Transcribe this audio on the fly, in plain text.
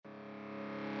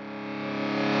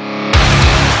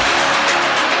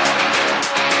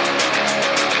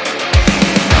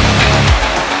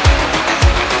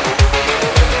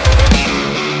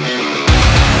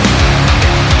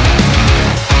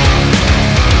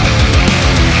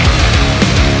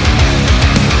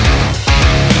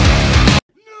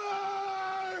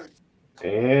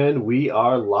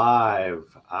are live.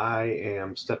 I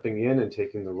am stepping in and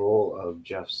taking the role of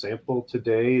Jeff Sample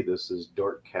today. This is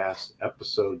Dorkcast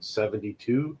episode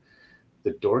 72.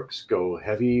 The Dorks Go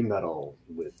Heavy Metal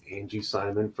with Angie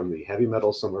Simon from the Heavy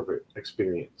Metal Summer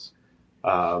Experience.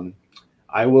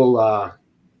 I will.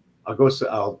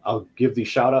 I'll give the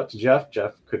shout out to Jeff.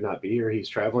 Jeff could not be here. He's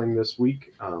traveling this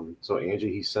week. So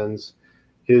Angie, he sends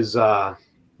his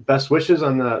best wishes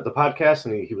on the podcast,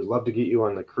 and he would love to get you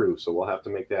on the crew. So we'll have to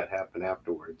make that happen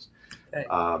afterwards. Okay.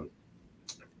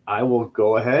 I will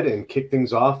go ahead and kick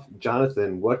things off.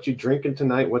 Jonathan, what you drinking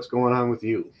tonight? What's going on with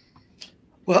you?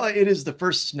 Well, it is the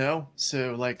first snow,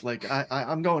 so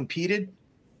I'm going peated.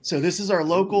 So this is our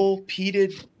local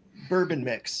peated bourbon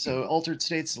mix. So Altered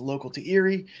States is local to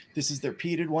Erie. This is their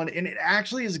peated one, and it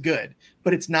actually is good,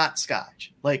 but it's not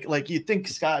Scotch. Like you think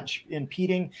Scotch in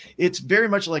peating, it's very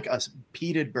much like a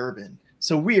peated bourbon.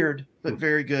 So weird, but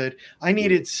very good. I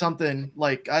needed something.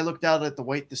 Like I looked out at the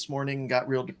white this morning and got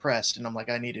real depressed, and I'm like,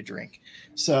 I need a drink.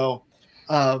 So,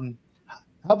 how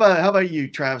about you,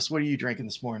 Travis? What are you drinking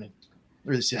this morning?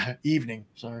 Or this evening,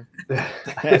 sorry.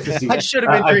 I should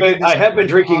have been drinking. I have been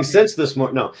drinking since this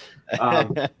morning. No.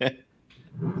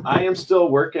 I am still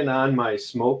working on my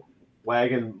Smoke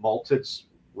Wagon malted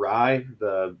rye,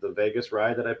 the Vegas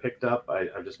rye that I picked up. I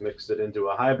just mixed it into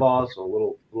a highball, so a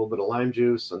little bit of lime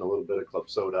juice and a little bit of club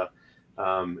soda.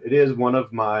 It is one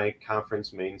of my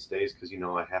conference mainstays because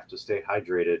I have to stay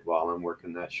hydrated while I'm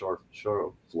working that shore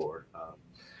floor.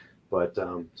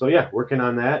 So yeah, working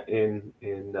on that and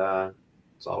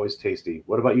it's always tasty.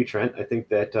 What about you, Trent? I think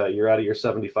that you're out of your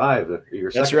 75.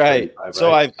 That's right.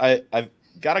 So I've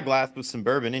got a glass with some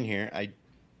bourbon in here.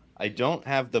 I don't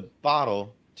have the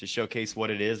bottle to showcase what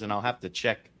it is, and I'll have to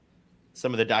check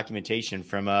some of the documentation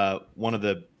from one of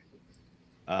the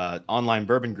online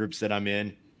bourbon groups that I'm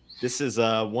in. This is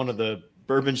one of the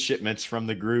bourbon shipments from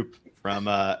the group from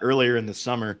earlier in the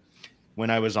summer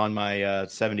when I was on my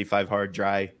 75 hard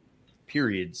dry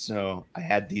period. So I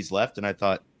had these left, and I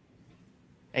thought,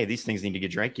 hey, these things need to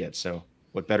get drank yet. So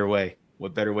what better way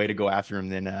to go after them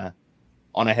than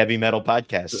on a heavy metal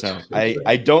podcast? So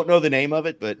I don't know the name of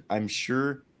it, but I'm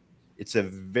sure it's a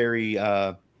very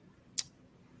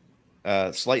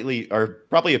slightly or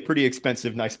probably a pretty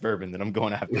expensive, nice bourbon that I'm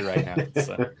going after right now.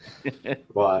 So.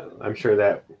 Well, I'm sure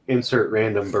that insert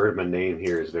random bourbon name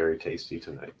here is very tasty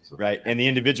tonight. So. Right. And the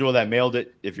individual that mailed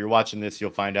it, if you're watching this,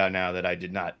 you'll find out now that I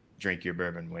did not drink your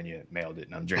bourbon when you mailed it,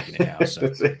 and I'm drinking it now.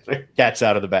 So cat's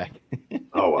out of the bag.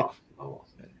 Oh well.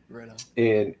 Right on.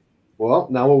 And well,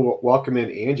 now we'll welcome in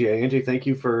Angie. Angie, thank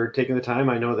you for taking the time.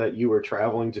 I know that you were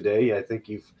traveling today. I think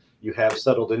you have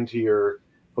settled into your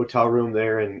hotel room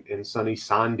there in sunny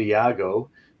San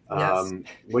Diego. Yes.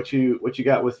 What you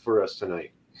got for us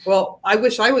tonight? Well, I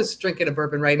wish I was drinking a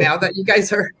bourbon right now. That you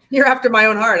guys you're after my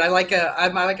own heart. I like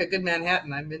a good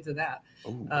Manhattan. I'm into that.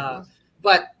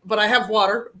 But I have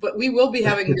water. But we will be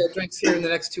having drinks here in the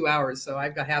next 2 hours. So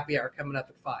I've got happy hour coming up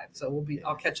at 5. So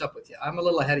I'll catch up with you. I'm a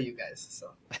little ahead of you guys. So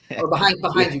or behind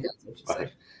you guys, I should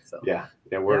say. So yeah,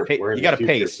 we're you got a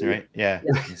pace, right? Yeah.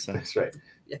 That's right.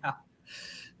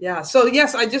 Yeah. So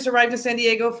yes, I just arrived in San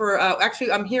Diego for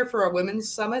actually I'm here for a women's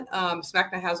summit.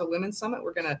 SMACNA has a women's summit.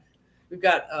 We've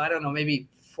got I don't know, maybe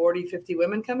 40, 50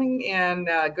 women coming, and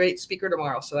a great speaker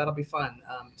tomorrow. So that'll be fun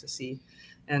to see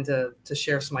and to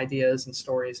share some ideas and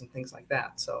stories and things like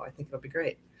that. So I think it'll be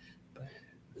great. But,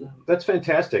 that's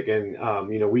fantastic. And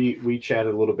we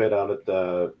chatted a little bit out at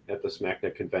the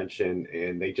SMACNA convention,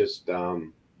 and they just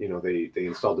they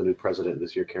installed a new president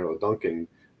this year, Carol Duncan.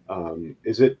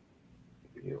 Is it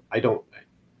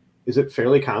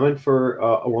fairly common for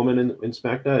a woman in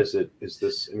SMACNA? Is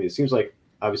this? I mean, it seems like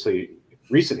obviously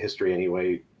recent history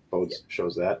anyway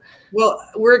shows that. Well,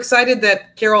 we're excited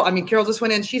that Carol just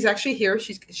went in. She's actually here.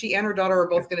 She and her daughter are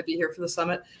both going to be here for the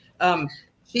summit.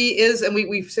 She is, and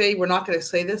we say we're not going to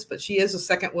say this, but she is the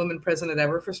second woman president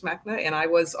ever for SMACNA, and I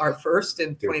was our first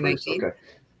in 2019. Okay.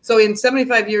 So in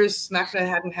 75 years, SMACNA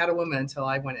hadn't had a woman until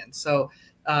I went in. So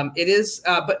it is,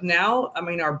 but now,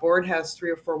 our board has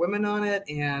 3 or 4 women on it,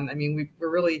 and we're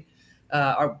really,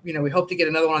 we hope to get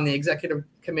another one on the executive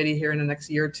committee here in the next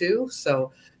year or two.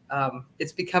 So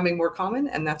it's becoming more common,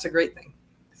 and that's a great thing.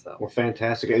 So well,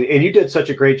 fantastic, and you did such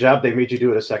a great job. They made you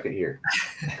do it a second year.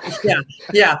 Yeah.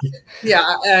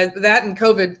 That and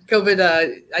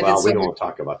COVID. We don't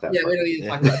talk about that. Yeah, we don't need to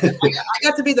talk about that. I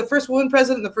got to be the first woman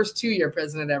president, and the first 2-year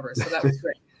president ever. So that was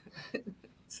great.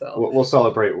 So we'll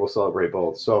celebrate. We'll celebrate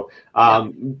both. So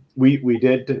we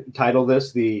did title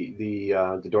this the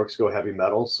Dorks Go Heavy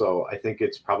Metal. So I think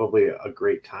it's probably a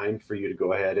great time for you to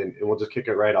go ahead and we'll just kick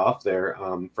it right off there.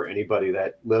 For anybody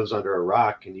that lives under a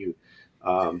rock, can you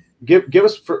Give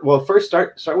us first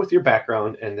start with your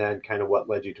background and then kind of what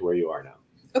led you to where you are now.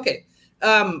 Okay.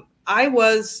 I'm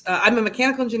a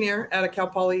mechanical engineer at a Cal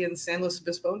Poly in San Luis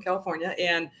Obispo in California.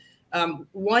 And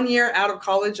 1 year out of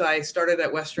college, I started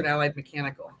at Western Allied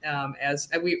Mechanical as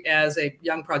a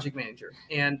young project manager.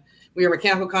 And we were a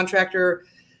mechanical contractor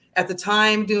at the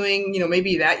time doing,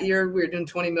 maybe that year we were doing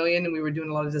 20 million and we were doing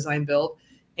a lot of design build.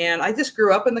 And I just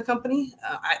grew up in the company.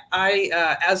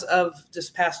 As of this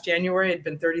past January, had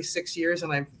been 36 years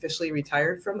and I'm officially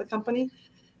retired from the company.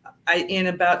 In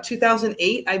about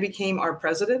 2008, I became our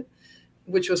president,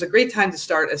 which was a great time to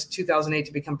start as 2008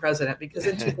 to become president, because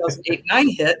in 2008, 9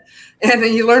 hit, and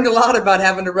then you learned a lot about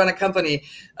having to run a company.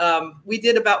 We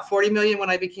did about 40 million when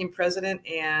I became president,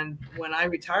 and when I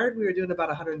retired, we were doing about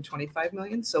 125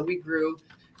 million. So we grew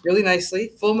really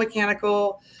nicely, full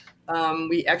mechanical.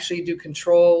 We actually do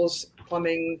controls,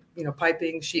 plumbing,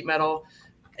 piping, sheet metal,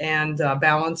 and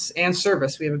balance and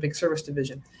service. We have a big service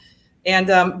division.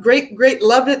 And great,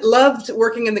 loved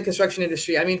working in the construction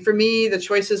industry. I mean, for me, the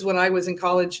choices when I was in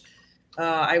college,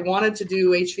 I wanted to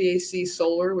do HVAC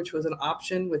solar, which was an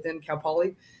option within Cal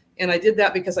Poly. And I did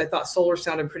that because I thought solar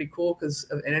sounded pretty cool because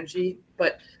of energy.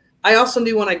 But I also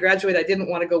knew when I graduated, I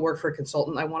didn't want to go work for a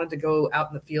consultant. I wanted to go out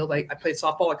in the field. I played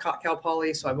softball at Cal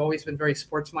Poly, so I've always been very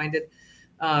sports minded.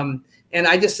 And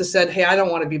I just said, hey, I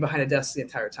don't want to be behind a desk the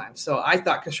entire time. So I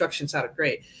thought construction sounded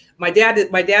great. My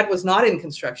dad was not in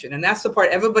construction. And that's the part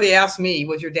everybody asked me,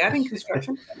 was your dad in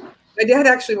construction? My dad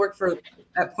actually worked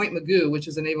at Point Magoo, which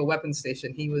is a naval weapons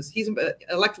station. He's an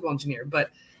electrical engineer. But,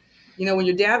 when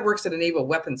your dad works at a naval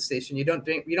weapons station, you don't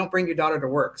bring your daughter to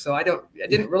work. So I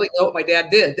didn't really know what my dad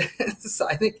did. So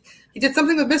I think he did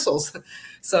something with missiles.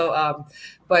 So,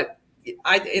 but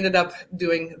I ended up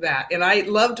doing that. And I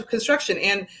loved construction.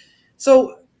 And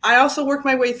so I also worked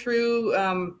my way through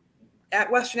at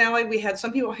Western Allied. We had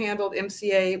some people handled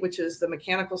MCA, which is the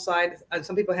mechanical side, and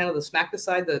some people handled the SMACNA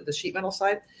side, the sheet metal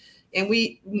side. And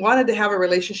we wanted to have a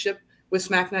relationship with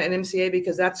SMACNA and MCA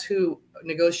because that's who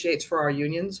negotiates for our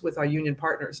unions with our union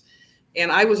partners.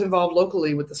 And I was involved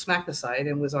locally with the SMACNA side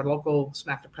and was our local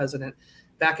SMACNA president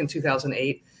back in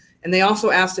 2008. And they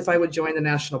also asked if I would join the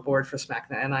national board for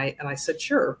SMACNA. And I said,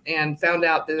 sure. And found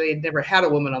out that they had never had a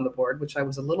woman on the board, which I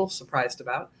was a little surprised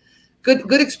about.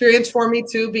 Good experience for me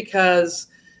too, because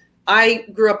I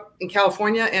grew up in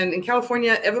California, and in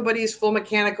California, everybody's full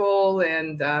mechanical.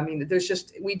 And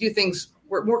we do things,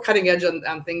 we're more cutting edge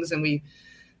on things. And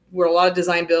we're a lot of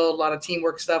design build, a lot of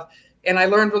teamwork stuff. And I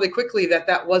learned really quickly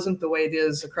that wasn't the way it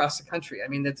is across the country. I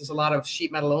mean, there's a lot of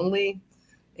sheet metal only,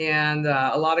 and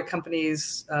a lot of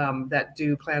companies that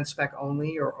do plan spec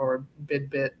only or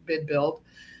bid build.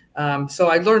 So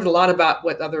I learned a lot about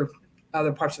what other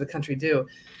parts of the country do.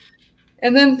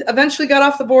 And then eventually got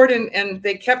off the board, and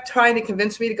they kept trying to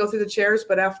convince me to go through the chairs.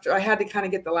 But after I had to kind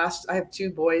of get I have two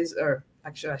boys, or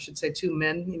actually I should say two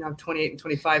men, I'm 28 and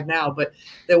 25 now, but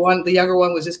the younger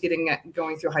one was just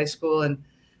going through high school. And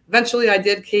eventually I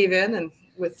did cave in, and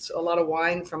with a lot of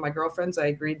wine from my girlfriends, I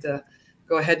agreed to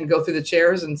go ahead and go through the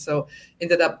chairs. And so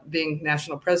ended up being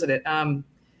national president.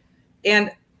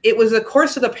 And it was the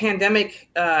course of the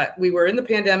pandemic. We were in the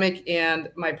pandemic, and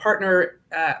my partner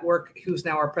at work, who's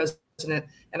now our president,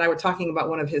 and I were talking about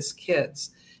one of his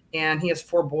kids, and he has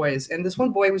 4 boys. And this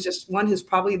one boy was just one who's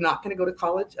probably not going to go to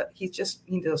college.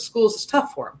 Schools is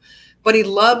tough for him, but he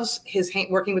loves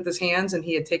working with his hands. And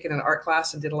he had taken an art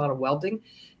class and did a lot of welding.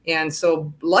 And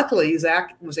so luckily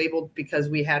Zach was able, because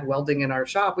we had welding in our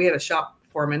shop, we had a shop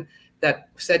foreman that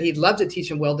said he'd love to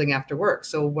teach him welding after work.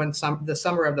 So when the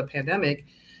summer of the pandemic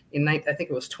I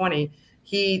think it was 20,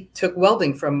 he took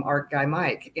welding from our guy,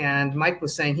 Mike. And Mike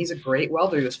was saying he's a great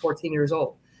welder. He was 14 years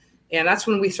old. And that's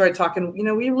when we started talking,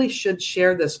 we really should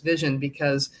share this vision,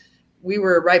 because we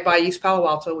were right by East Palo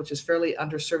Alto, which is a fairly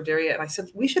underserved area. And I said,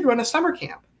 we should run a summer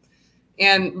camp.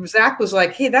 And Zach was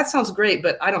like, hey, that sounds great,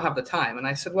 but I don't have the time. And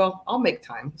I said, well, I'll make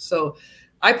time. So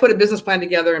I put a business plan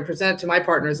together and presented to my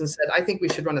partners and said, I think we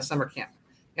should run a summer camp.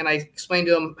 And I explained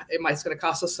to them, it's going to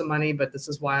cost us some money, but this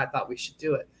is why I thought we should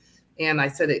do it. And I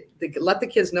said, let the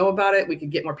kids know about it. We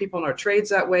could get more people in our trades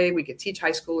that way. We could teach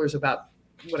high schoolers about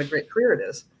what a great career it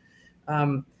is.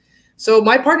 So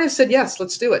my partner said, yes,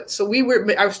 let's do it. So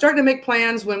I was starting to make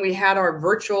plans when we had our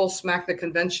virtual SMACNA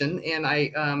convention. And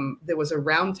there was a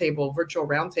virtual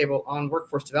roundtable on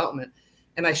workforce development.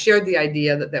 And I shared the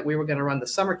idea that we were going to run the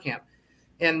summer camp.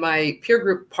 And my peer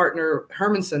group partner,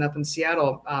 Hermanson up in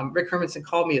Seattle, Rick Hermanson,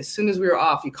 called me as soon as we were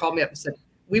off. He called me up and said,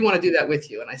 we want to do that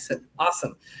with you. And I said,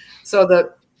 awesome. So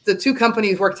the two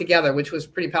companies worked together, which was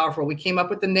pretty powerful. We came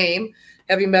up with the name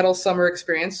Heavy Metal Summer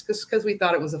Experience because we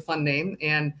thought it was a fun name.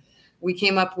 And we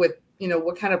came up with,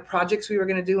 what kind of projects we were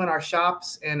going to do in our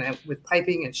shops and with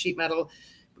piping and sheet metal.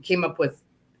 We came up with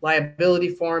liability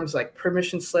forms like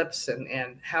permission slips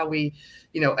and how we,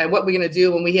 and what we're going to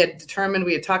do. When we had determined,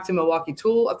 we had talked to Milwaukee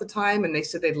Tool at the time, and they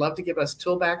said they'd love to give us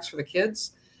tool bags for the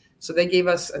kids. So they gave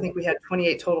us, I think we had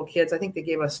 28 total kids. I think they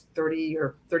gave us 30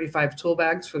 or 35 tool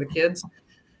bags for the kids.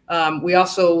 We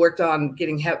also worked on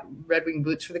getting Red Wing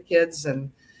boots for the kids,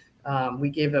 and we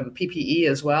gave them PPE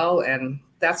as well. And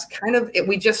that's kind of it.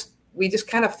 We just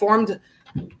kind of formed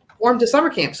a summer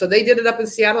camp. So they did it up in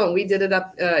Seattle, and we did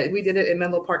it in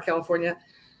Menlo Park, California,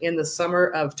 in the summer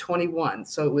of 21.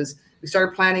 So we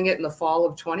started planning it in the fall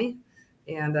of 20,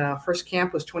 and first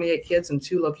camp was 28 kids in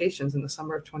 2 locations in the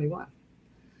summer of 21.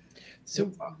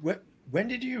 So when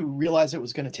did you realize it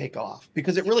was going to take off?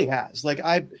 Because it really has. Like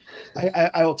I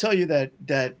will tell you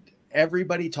that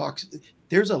everybody talks.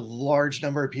 There's a large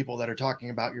number of people that are talking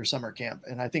about your summer camp,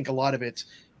 and I think a lot of it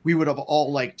we would have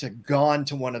all liked to gone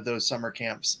to one of those summer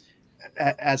camps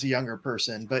as a younger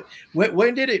person. But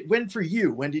when for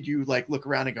you, when did you like look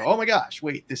around and go, oh my gosh,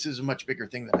 wait, this is a much bigger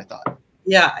thing than I thought?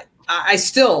 Yeah, I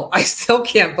still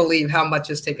can't believe how much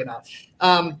has taken off.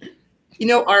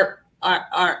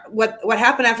 What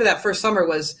happened after that first summer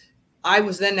was I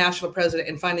was then national president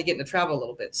and finally getting to travel a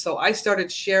little bit. So I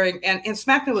started sharing, and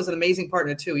SmackDown was an amazing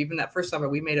partner too. Even that first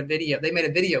summer, they made a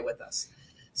video with us.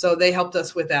 So they helped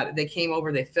us with that. They came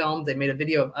over, they filmed, they made a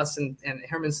video of us and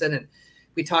Hermanson, and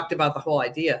we talked about the whole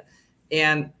idea.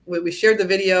 And we shared the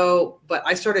video, but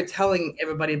I started telling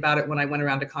everybody about it when I went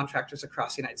around to contractors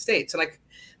across the United States. And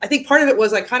I think part of it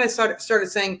was I kind of started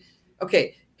saying,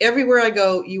 okay, everywhere I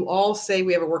go, you all say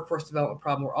we have a workforce development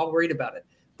problem. We're all worried about it.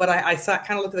 But I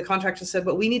kind of looked at the contractors and said,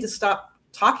 but we need to stop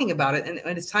talking about it.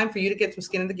 And it's time for you to get some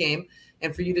skin in the game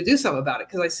and for you to do something about it.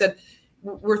 Because I said,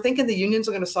 we're thinking the unions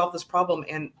are going to solve this problem.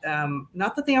 And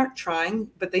not that they aren't trying,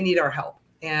 but they need our help.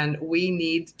 And we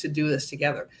need to do this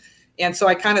together. And so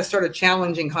I kind of started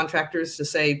challenging contractors to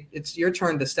say, it's your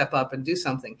turn to step up and do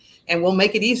something. And we'll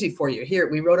make it easy for you. Here,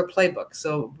 we wrote a playbook.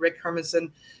 So Rick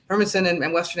Hermanson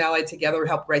and Western Allied together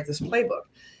helped write this playbook.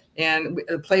 And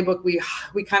the playbook, we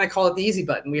kind of call it the easy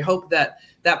button. We hope that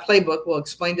playbook will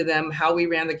explain to them how we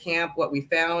ran the camp, what we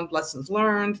found, lessons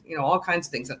learned, all kinds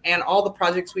of things. And all the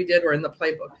projects we did were in the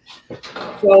playbook.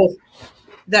 So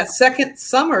that second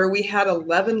summer, we had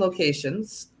 11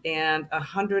 locations and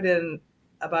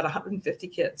about 150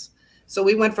 kids. So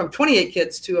we went from 28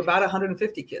 kids to about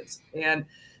 150 kids. And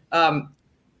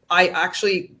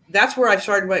that's where I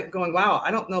started going, wow, I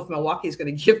don't know if Milwaukee is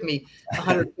going to give me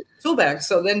 100 tool bags.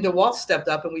 So then DeWalt stepped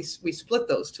up and we split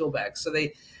those tool bags. So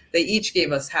they each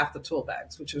gave us half the tool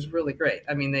bags, which was really great.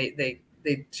 I mean, they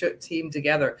teamed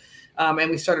together. And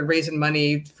we started raising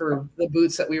money for the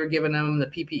boots that we were giving them, the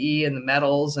PPE and the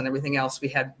medals and everything else. We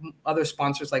had other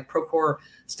sponsors like Procore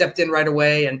stepped in right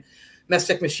away, and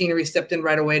Mestec Machinery stepped in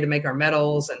right away to make our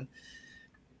medals. And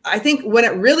I think when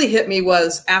it really hit me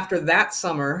was after that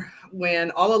summer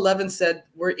when all 11 said,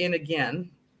 we're in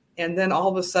again. And then all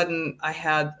of a sudden I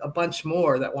had a bunch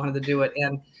more that wanted to do it.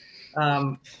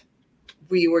 And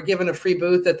we were given a free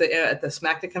booth at the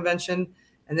SMACTA convention.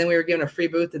 And then we were given a free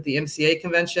booth at the MCA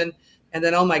convention. And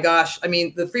then, oh my gosh, I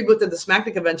mean, the free booth at the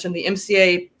SMACTA convention, the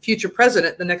MCA future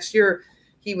president the next year,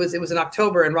 it was in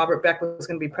October, and Robert Beck was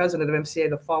going to be president of MCA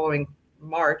the following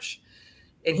March.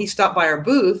 And he stopped by our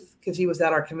booth because he was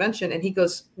at our convention, and he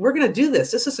goes, we're going to do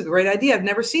this. This is a great idea. I've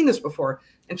never seen this before.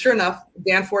 And sure enough,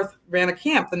 Danforth ran a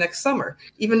camp the next summer,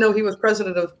 even though he was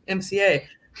president of MCA.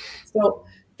 So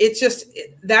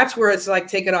that's where it's like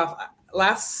taken off.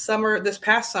 This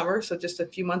past summer, so just a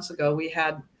few months ago, we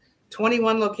had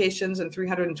 21 locations and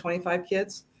 325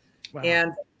 kids. Wow.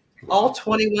 And all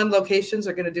 21 locations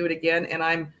are going to do it again. And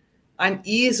I'm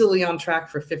easily on track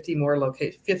for 50 more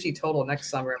 50 total next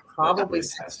summer, and probably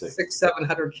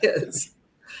 600-700 kids.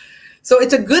 So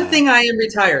it's a good thing I am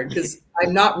retired, because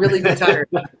I'm not really retired.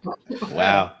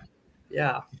 Wow.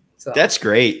 Yeah. So that's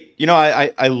great.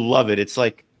 I love it. It's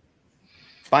like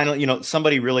finally,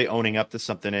 somebody really owning up to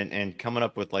something and coming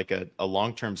up with like a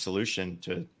long-term solution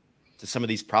to some of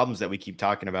these problems that we keep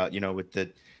talking about, with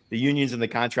the unions and the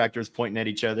contractors pointing at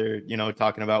each other,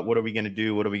 talking about what are we going to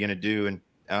do? What are we going to do?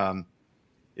 And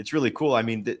it's really cool. I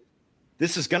mean,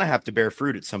 this is going to have to bear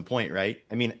fruit at some point, right?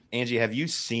 I mean, Angie, have you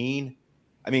seen,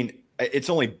 it's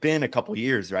only been a couple of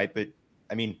years, right? But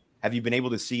I mean, have you been able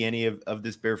to see any of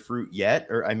this bear fruit yet?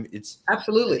 Or it's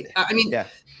absolutely. Yeah.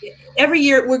 Every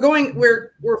year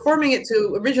we're forming it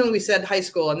to, originally we said high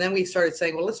school, and then we started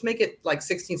saying, well, let's make it like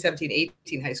 16, 17,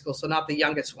 18 high school. So not the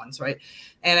youngest ones. Right.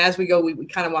 And as we go, we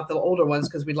kind of want the older ones,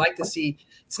 because we'd like to see,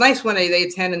 it's nice when they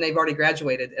attend and they've already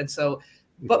graduated. And so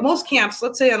But most camps,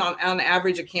 let's say on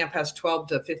average, a camp has 12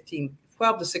 to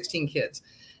 16 kids.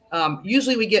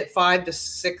 Usually we get 5 to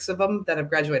 6 of them that have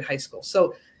graduated high school.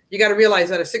 So you got to realize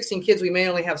that of 16 kids, we may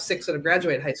only have 6 that have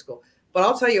graduated high school. But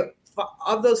I'll tell you,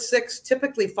 of those 6,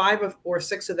 typically 5 or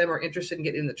 6 of them are interested in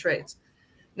getting in the trades.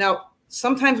 Now,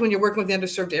 sometimes when you're working with the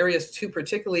underserved areas too,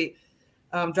 particularly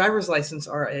driver's license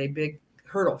are a big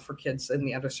hurdle for kids in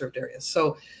the underserved areas.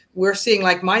 So we're seeing,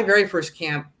 like my very first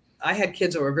camp, I had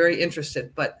kids that were very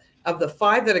interested, but of the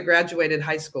 5 that had graduated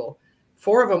high school,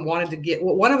 4 of them wanted to get,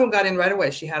 well, one of them got in right away.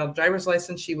 She had a driver's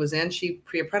license. She was in, she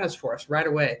pre-apprenticed for us right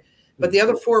away. But the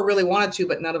other 4 really wanted to,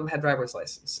 but none of them had driver's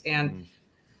license. And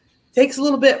takes a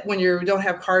little bit when you don't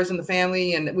have cars in the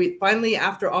family. And we finally,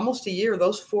 after almost a year,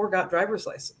 those 4 got driver's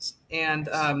license. And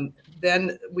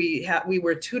then we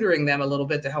were tutoring them a little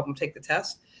bit to help them take the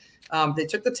test. They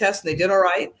took the test and they did all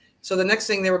right. So the next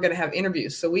thing, they were going to have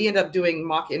interviews. So we ended up doing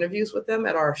mock interviews with them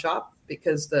at our shop,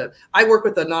 because I work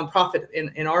with a nonprofit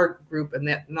in our group, and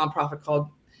that nonprofit called,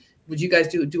 would you guys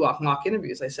do mock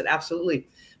interviews? I said, absolutely.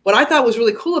 What I thought was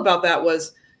really cool about that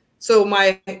was, so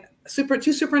my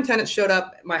 2 superintendents showed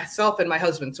up, myself and my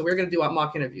husband. So we were going to do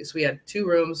mock interviews. We had 2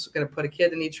 rooms, we're going to put a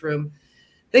kid in each room.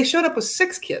 They showed up with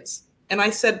 6 kids. And I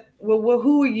said, well,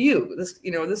 who are you?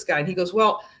 This guy. And he goes,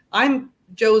 well, I'm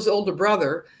Joe's older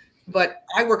brother, but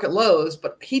I work at Lowe's,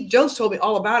 but Joe's told me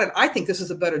all about it. I think this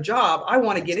is a better job. I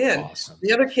want to get in. Awesome.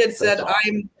 The other kid said,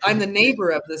 awesome. I'm the neighbor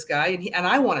of this guy, and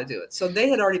I want to do it. So they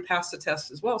had already passed the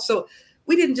test as well. So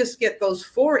we didn't just get those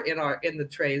 4 in the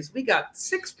trades. We got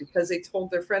 6 because they told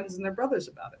their friends and their brothers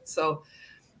about it. So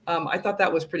I thought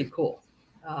that was pretty cool.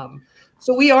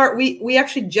 So we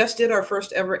actually just did our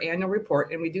first ever annual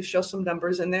report, and we do show some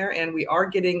numbers in there, and we are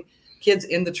getting kids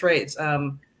in the trades.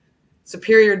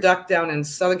 Superior Duck down in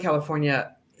Southern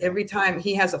California, every time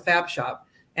he has a fab shop,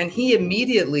 and he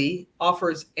immediately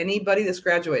offers anybody that's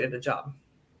graduated a job.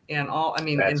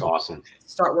 That's awesome.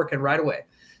 Start working right away.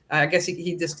 I guess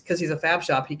he just, because he's a fab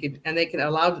shop, he could, and they can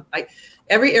allow,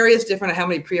 every area is different on how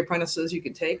many pre-apprentices you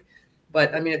can take.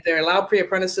 But if they're allowed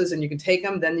pre-apprentices and you can take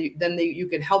them, then you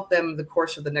can help them the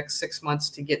course of the next 6 months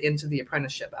to get into the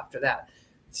apprenticeship after that.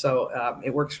 So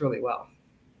it works really well.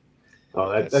 Oh,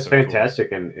 that's so fantastic.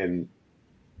 Cool. And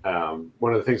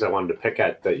one of the things I wanted to pick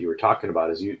at that you were talking about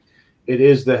is it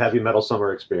is the heavy metal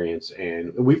summer experience.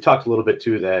 And we've talked a little bit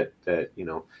too that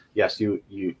yes,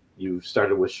 you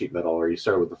started with sheet metal, or you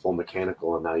started with the full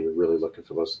mechanical, and now you're really looking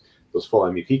for those full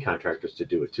MEP contractors to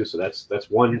do it too. So that's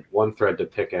one thread to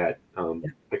pick at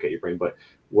your brain. But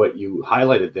what you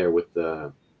highlighted there with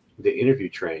the interview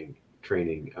training,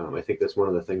 I think that's one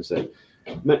of the things that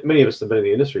many of us have been in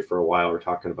the industry for a while are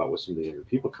talking about with some of the younger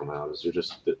people coming out,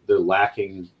 is they're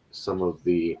lacking some of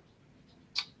the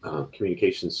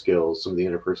communication skills, some of the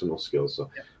interpersonal skills. So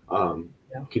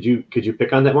could you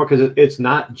pick on that more? Because it's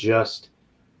not just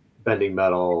bending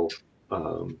metal,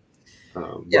 welding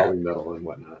metal and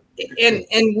whatnot.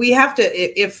 And we have to,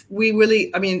 if we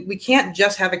really, we can't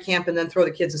just have a camp and then throw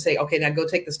the kids and say, okay, now go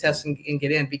take this test and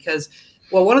get in. Because,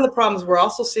 well, one of the problems we're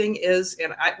also seeing is,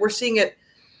 we're seeing it,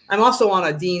 I'm also on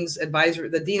a dean's advisory,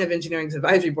 the Dean of Engineering's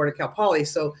advisory board at Cal Poly.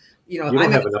 So, you don't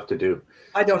have enough to do.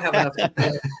 I don't have enough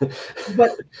to do.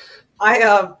 But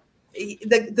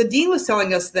the dean was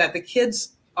telling us that the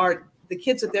kids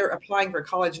that they're applying for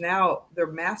college now, their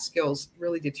math skills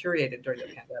really deteriorated during the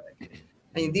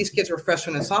pandemic. These kids were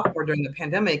freshmen and sophomore during the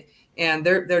pandemic, and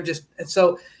they're just,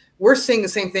 so we're seeing the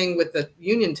same thing with the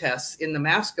union tests. In the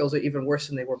math skills are even worse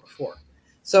than they were before.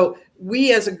 So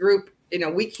we as a group,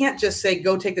 we can't just say,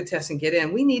 go take the test and get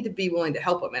in. We need to be willing to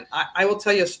help them. And I will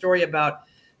tell you a story about,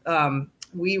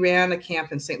 we ran a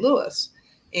camp in St. Louis,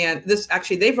 and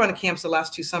they've run camps the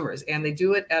last 2 summers, and they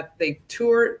do it they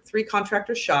tour 3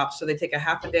 contractor shops. So they take a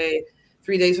half a day,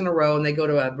 3 days in a row, and they go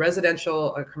to a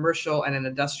residential, a commercial, and an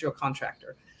industrial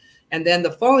contractor. And then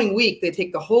the following week, they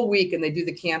take the whole week and they do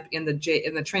the camp in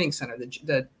the training center,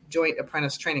 the Joint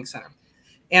Apprentice Training Center.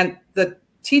 And the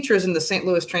teachers in the St.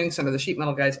 Louis Training Center, the sheet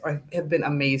metal guys, have been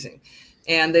amazing.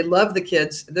 And they love the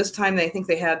kids. This time, I think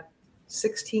they had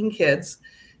 16 kids.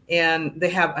 And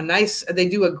they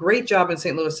do a great job in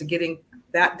St. Louis of getting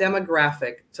that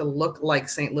demographic to look like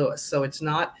St. Louis. So it's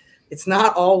not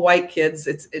all white kids.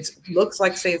 It looks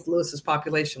like St. Louis's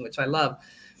population, which I love.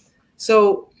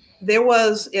 So there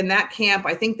was, in that camp,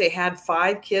 I think they had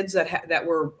 5 kids that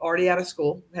were already out of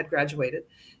school, had graduated.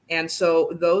 And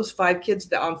so those 5 kids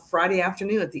that on Friday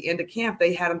afternoon at the end of camp,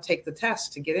 they had them take the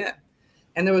test to get in.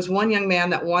 And there was one young man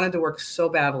that wanted to work so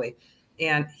badly,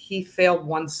 and he failed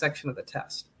one section of the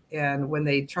test. And when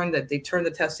they turn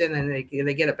the test in and they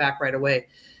get it back right away,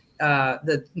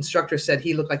 the instructor said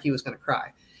he looked like he was going to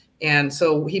cry. And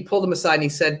so he pulled them aside and he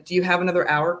said, do you have another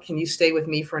hour? Can you stay with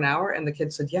me for an hour? And the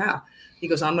kid said, yeah. He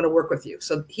goes, I'm going to work with you.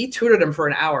 So he tutored him for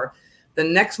an hour. The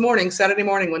next morning, Saturday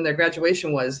morning, when their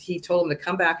graduation was, he told them to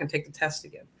come back and take the test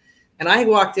again. And I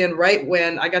walked in right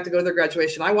when I got to go to their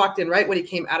graduation. I walked in right when he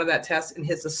came out of that test, and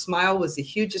the smile was the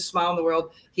hugest smile in the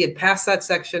world. He had passed that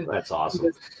section. That's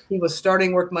awesome. He was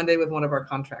starting work Monday with one of our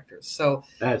contractors. So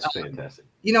that's fantastic.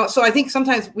 So I think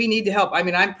sometimes we need to help. I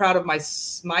mean, I'm proud of my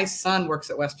son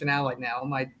works at Western Allied now,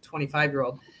 my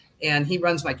 25-year-old, and he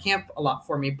runs my camp a lot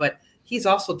for me, but he's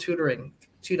also tutoring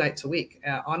 2 nights a week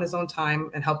on his own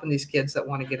time and helping these kids that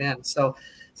want to get in. So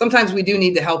sometimes we do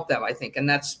need to help them, I think. And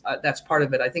that's part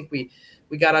of it. I think we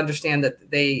got to understand that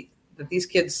these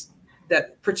kids,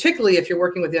 that particularly if you're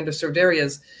working with the underserved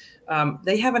areas,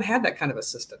 they haven't had that kind of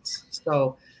assistance.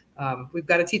 So we've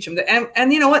got to teach them that.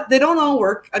 And you know what? They don't all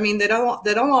work. I mean, they don't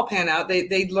all pan out.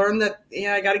 They learn that,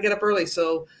 I got to get up early.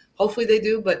 So hopefully they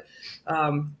do. But,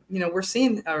 we're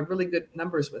seeing really good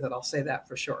numbers with it. I'll say that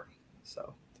for sure.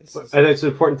 So. And it's an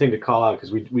important thing to call out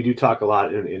because we do talk a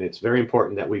lot, and it's very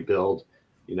important that we build,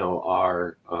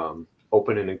 our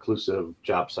open and inclusive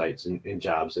job sites and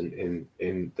jobs, and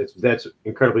that's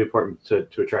incredibly important to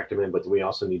attract them in. But we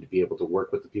also need to be able to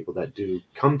work with the people that do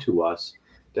come to us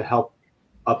to help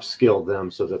upskill them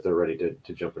so that they're ready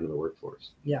to jump into the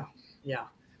workforce. Yeah.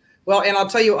 Well, and I'll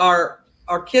tell you, our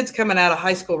kids coming out of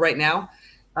high school right now,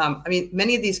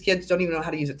 many of these kids don't even know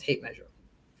how to use a tape measure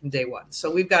from day one.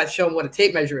 So we've got to show them what a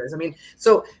tape measure is. I mean,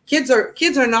 so kids are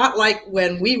not like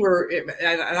when we were,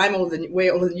 and I'm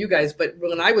way older than you guys, but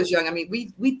when I was young,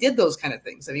 we did those kind of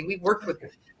things. We worked with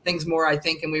things more, I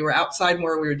think, and we were outside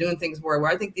more. We were doing things more. Where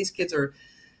I think these kids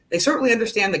they certainly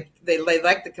understand that they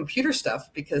like the computer stuff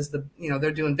because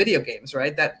they're doing video games,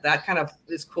 right? That kind of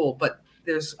is cool, but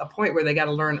there's a point where they got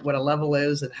to learn what a level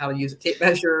is and how to use a tape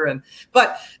measure.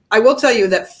 But I will tell you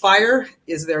that fire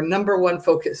is their number one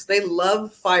focus. They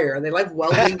love fire. They like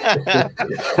welding.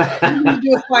 They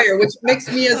do fire, which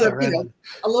makes me as a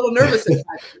little nervous.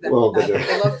 They love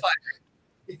fire.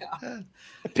 Yeah.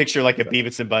 Picture like a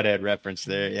Beavis and Butthead reference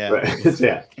there. Yeah. Right.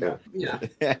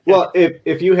 Yeah. Well,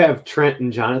 if you have Trent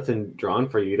and Jonathan drawn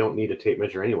for you, you don't need a tape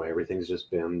measure anyway. Everything's just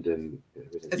bimmed and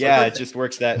everything. It just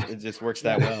works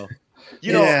that well.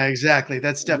 Yeah, exactly.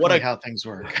 That's definitely how things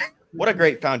work. What a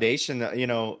great foundation.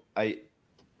 I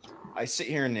sit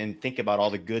here and think about all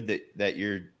the good that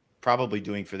you're probably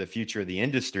doing for the future of the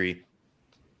industry,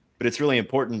 but it's really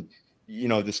important,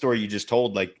 the story you just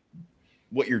told, like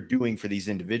what you're doing for these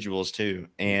individuals too.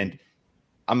 And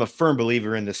I'm a firm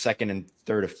believer in the second and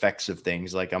third effects of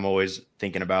things. Like I'm always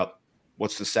thinking about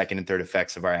what's the second and third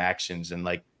effects of our actions. And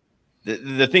like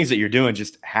the things that you're doing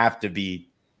just have to be,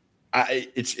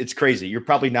 it's crazy. You're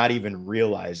probably not even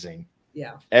realizing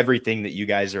everything that you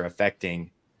guys are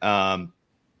affecting. That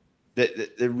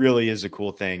really is a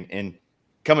cool thing. And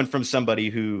coming from somebody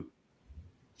who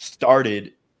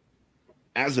started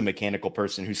as a mechanical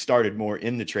person, who started more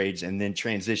in the trades and then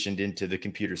transitioned into the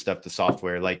computer stuff, the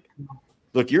software, like,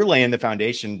 look, you're laying the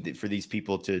foundation for these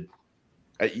people to,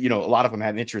 a lot of them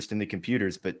have interest in the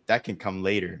computers, but that can come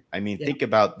later. Think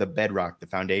about the bedrock, the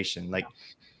foundation, like,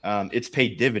 it's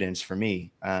paid dividends for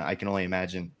me. I can only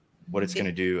imagine what it's going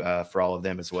to do for all of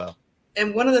them as well.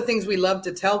 And one of the things we love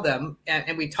to tell them,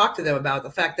 and we talk to them about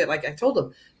the fact that, like I told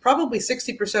them, probably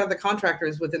 60% of the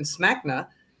contractors within SMACNA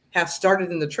have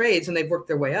started in the trades and they've worked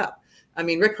their way up.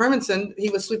 Rick Hermanson, he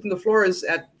was sweeping the floors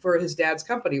for his dad's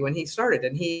company when he started,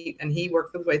 and he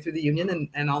worked his way through the union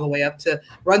and all the way up to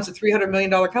runs a $300 million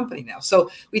company now.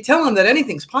 So we tell them that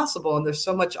anything's possible, and there's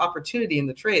so much opportunity in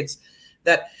the trades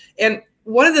and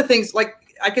one of the things, like,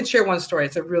 I can share one story.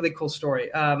 It's a really cool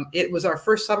story. It was our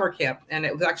first summer camp, and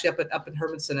it was actually up in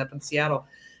Hermanson, up in Seattle.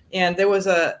 And there was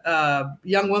a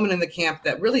young woman in the camp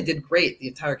that really did great the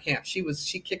entire camp. She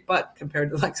kicked butt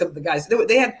compared to like some of the guys.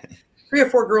 They had 3 or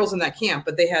 4 girls in that camp,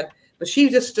 but she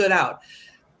just stood out.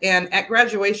 And at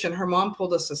graduation, her mom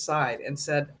pulled us aside and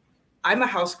said, "I'm a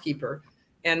housekeeper,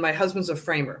 and my husband's a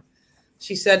framer."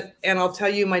 She said, "And I'll tell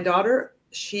you, my daughter,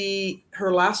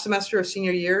 her last semester of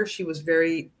senior year, she was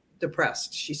very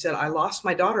depressed. She said, I lost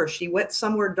my daughter. She went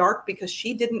somewhere dark because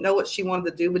she didn't know what she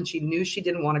wanted to do when she knew she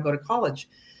didn't want to go to college."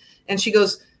 And she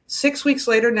goes, 6 weeks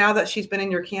later, now that she's been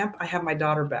in your camp, I have my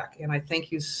daughter back. And I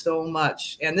thank you so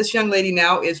much. And this young lady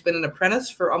now has been an apprentice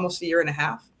for almost a year and a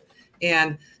half.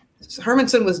 And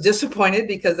Hermanson was disappointed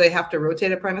because they have to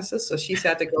rotate apprentices. So she's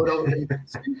had to go over.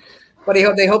 But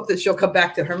they hope that she'll come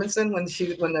back to Hermanson when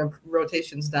the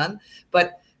rotation's done.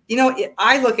 But,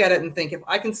 I look at it and think, if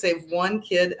I can save one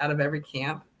kid out of every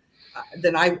camp,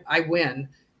 then I win.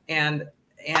 And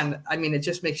it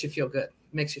just makes you feel good.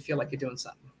 It makes you feel like you're doing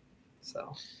something.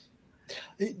 So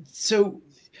So,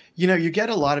 you get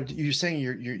a lot of, you're saying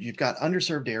you've got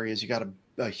underserved areas, you got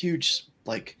a huge,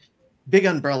 like, big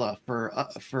umbrella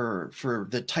for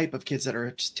the type of kids that are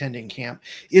attending camp.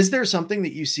 Is there something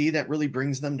that you see that really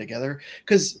brings them together?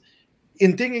 Because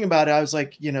in thinking about it, I was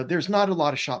like, there's not a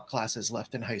lot of shop classes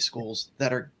left in high schools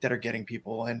that are getting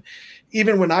people. And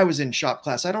even when I was in shop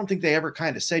class, I don't think they ever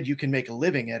kind of said you can make a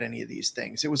living at any of these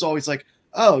things. It was always like,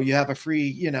 oh, you have a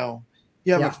free,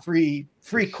 a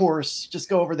free course, just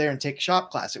go over there and take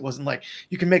shop class. It wasn't like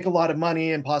you can make a lot of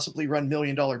money and possibly run $1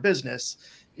 million business.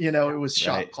 It was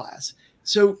shop class.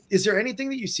 So is there anything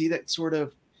that you see that sort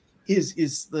of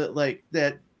is the, like,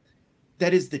 that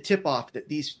is the tip off that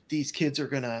these kids are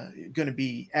gonna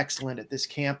be excellent at this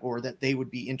camp, or that they would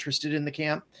be interested in the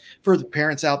camp, for the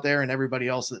parents out there and everybody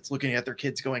else that's looking at their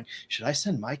kids going, should I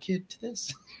send my kid to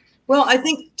this? Well, I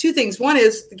think two things. One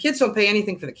is the kids don't pay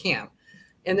anything for the camp.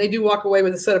 And they do walk away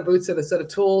with a set of boots and a set of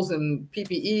tools and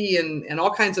PPE and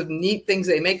all kinds of neat things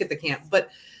they make at the camp. But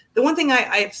the one thing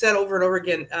I've said over and over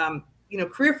again,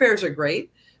 career fairs are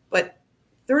great, but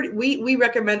we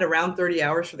recommend around 30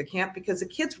 hours for the camp, because the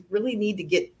kids really need to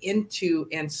get into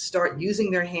and start using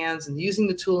their hands and using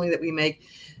the tooling that we make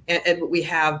and what we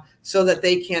have, so that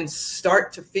they can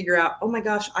start to figure out, oh my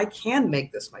gosh, I can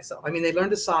make this myself. I mean, they learn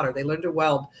to solder, they learn to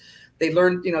weld. They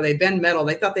learned, they bend metal.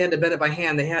 They thought they had to bend it by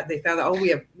hand. They found out, we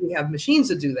have machines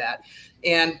to do that.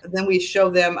 And then we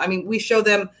show them,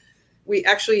 we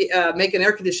actually make an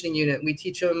air conditioning unit. We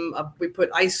teach them, we put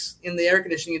ice in the air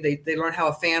conditioning unit. They learn how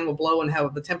a fan will blow and how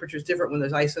the temperature is different when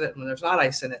there's ice in it and when there's not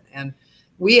ice in it. And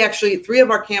we actually, 3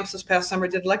 of our camps this past summer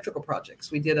did electrical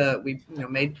projects. We did did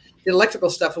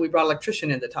electrical stuff, and we brought an electrician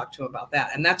in to talk to them about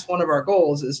that. And that's one of our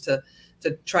goals, is to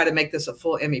try to make this a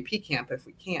full MEP camp if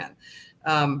we can.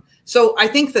 So I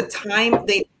think the time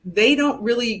they don't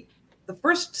really, the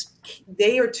first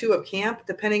day or two of camp,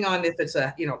 depending on if it's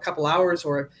a couple hours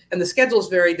and the schedules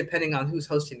vary depending on who's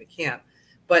hosting the camp.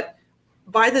 But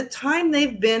by the time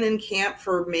they've been in camp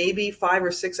for maybe 5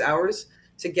 or 6 hours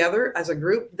together as a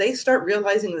group, they start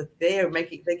realizing that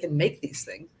they can make these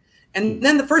things. And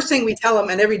then the first thing we tell them,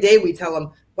 and every day we tell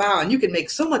them, wow, and you can make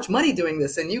so much money doing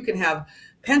this, and you can have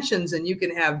pensions, and you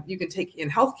can take in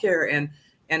healthcare, and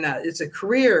it's a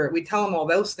career. We tell them all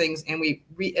those things, and we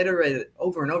reiterate it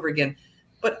over and over again.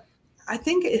 But I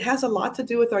think it has a lot to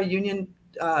do with our union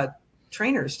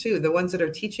trainers too, the ones that are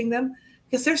teaching them,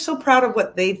 because they're so proud of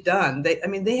what they've done. They've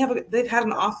had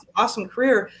an awesome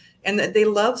career, and that they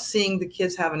love seeing the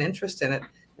kids have an interest in it,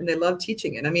 and they love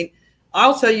teaching it. I mean,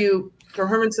 I'll tell you, from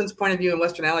Hermanson's point of view and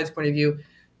Western Allied's point of view,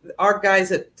 our guys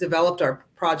that developed our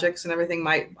projects and everything,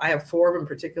 I have 4 of them,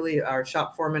 particularly our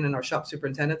shop foremen and our shop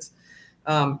superintendents.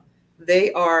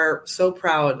 They are so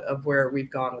proud of where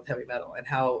we've gone with heavy metal, and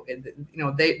how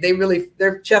they really,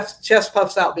 their chest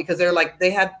puffs out, because they're like,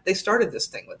 they started this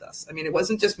thing with us. I mean, it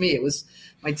wasn't just me, it was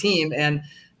my team, and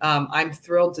I'm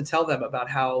thrilled to tell them about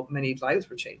how many lives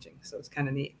were changing. So it's kind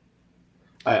of neat.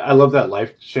 I love that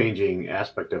life-changing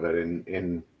aspect of it,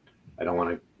 and I don't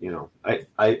want to,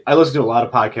 I listen to a lot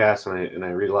of podcasts, and I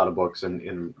read a lot of books,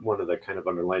 and one of the kind of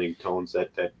underlining tones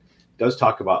that does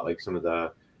talk about, like, some of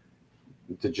the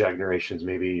generations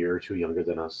maybe a year or two younger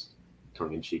than us,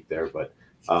 tongue in cheek there, but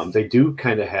they do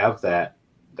kind of have that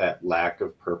lack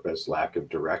of purpose, lack of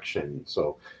direction.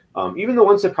 So even the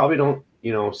ones that probably don't,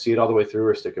 see it all the way through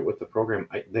or stick it with the program,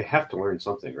 they have to learn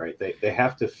something, right? They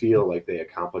have to feel like they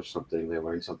accomplished something, they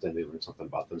learned something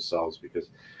about themselves. Because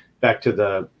back to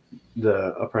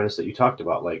the apprentice that you talked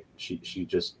about, like, she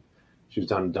was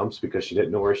down in dumps because she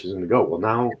didn't know where she was going to go. Well,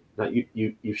 now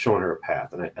you've shown her a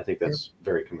path, and I think that's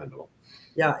very commendable.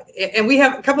 Yeah, and we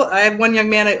have I have one young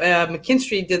man at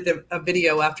McKinstry did a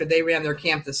video after they ran their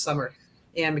camp this summer,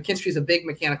 and McKinstry is a big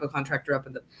mechanical contractor up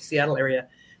in the Seattle area,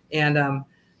 and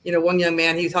one young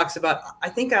man, he talks about, I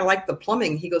think I like the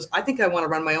plumbing. He goes, I think I want to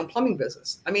run my own plumbing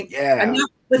business. I mean, yeah,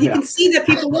 but he can see that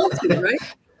people want to,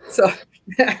 right? So,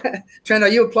 Trent, are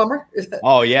you a plumber?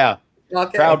 Oh yeah,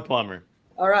 okay. Proud plumber.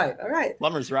 All right.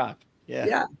 Plumbers rock.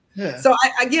 Yeah. So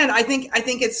I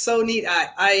think it's so neat.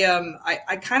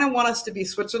 I kind of want us to be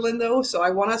Switzerland, though. So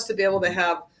I want us to be able to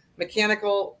have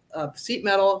mechanical, sheet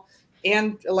metal,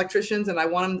 and electricians, and I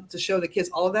want them to show the kids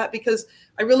all of that, because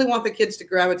I really want the kids to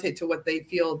gravitate to what they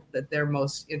feel that they're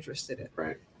most interested in.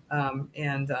 Right.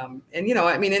 In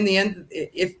the end,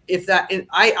 if that,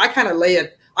 I kind of lay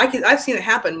it. I've seen it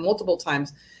happen multiple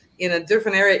times in a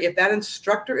different area. If that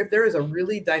instructor, if there is a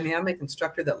really dynamic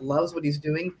instructor that loves what he's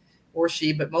doing, or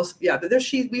she, but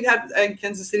we've had in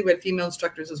Kansas City, we had female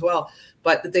instructors as well,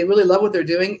 but they really love what they're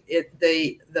doing.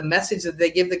 The message that they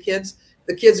give the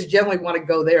the kids generally want to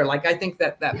go there. Like I think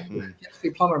that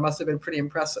chemistry plumber must have been pretty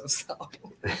impressive. So.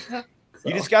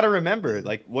 You just got to remember,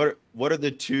 like, what are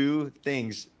the two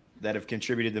things that have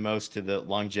contributed the most to the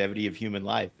longevity of human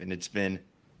life? And it's been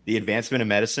the advancement of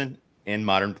medicine and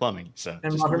modern plumbing. So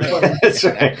and modern plumbing. That's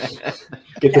right.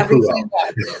 Get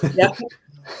the Yep.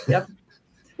 Yep.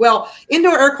 Well,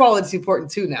 indoor air quality is important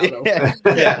too now, though.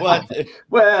 Yeah.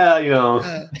 Well, you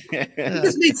know, you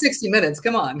just made 60 minutes.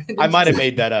 Come on. I might have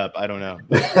made that up. I don't know.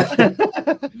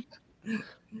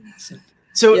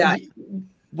 So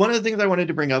one of the things I wanted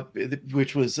to bring up,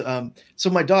 which was, so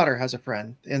my daughter has a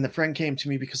friend, and the friend came to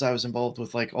me because I was involved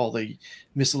with like all the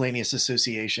miscellaneous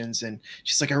associations. And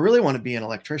she's like, I really want to be an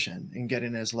electrician and get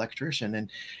in as an electrician.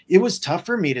 And it was tough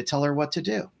for me to tell her what to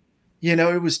do. You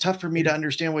know, it was tough for me to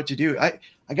understand what to do. I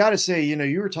got to say, you know,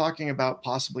 you were talking about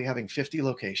possibly having 50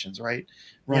 locations, right?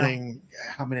 Running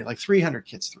how many, like 300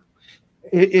 kids through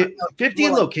 50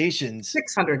 locations,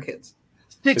 600 kids.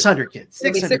 600 kids,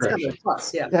 600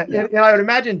 plus, yeah. And I would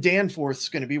imagine Danforth's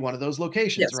going to be one of those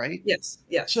locations, right? Yes.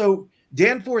 So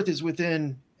Danforth is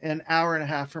within an hour and a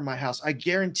half from my house. I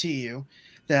guarantee you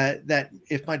that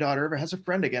if my daughter ever has a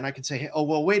friend again, I can say, hey, oh,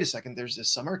 well, wait a second. There's this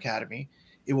summer academy.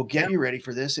 It will get you ready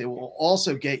for this. It will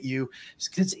also get you,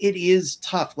 because it is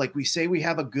tough. Like we say, we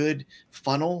have a good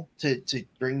funnel to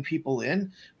bring people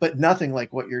in, but nothing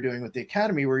like what you're doing with the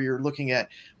academy, where you're looking at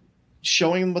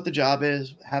showing them what the job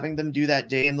is, having them do that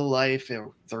day in the life,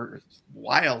 or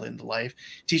while in the life,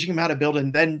 teaching them how to build,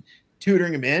 and then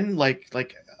tutoring them in. Like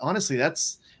honestly,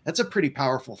 that's a pretty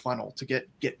powerful funnel to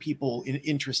get people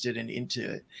interested and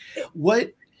into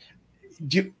it.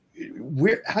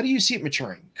 How do you see it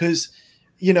maturing? Because,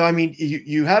 you know, I mean,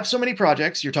 you have so many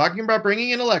projects. You're talking about bringing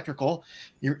in electrical.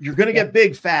 You're going to get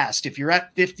big fast. If you're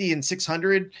at 50 and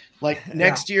 600, like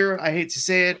next year, I hate to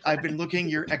say it, I've been looking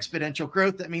your exponential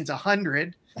growth. That means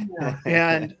 100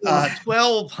 and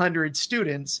 1,200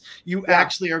 students. You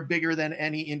actually are bigger than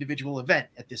any individual event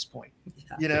at this point.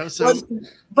 You know, so.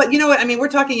 But you know what? I mean, we're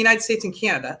talking United States and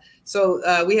Canada.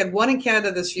 So we had one in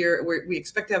Canada this year. We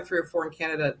expect to have 3 or 4 in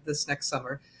Canada this next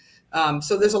summer.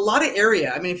 So there's a lot of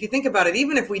area. I mean, if you think about it,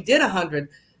 even if we did 100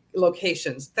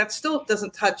 locations, that still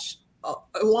doesn't touch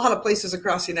a lot of places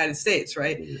across the United States,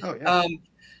 right? Oh, yeah.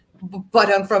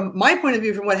 But from my point of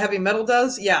view, from what heavy metal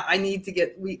does, I need to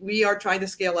get, we are trying to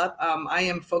scale up. I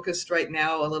am focused right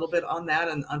now a little bit on that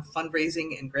and on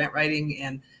fundraising and grant writing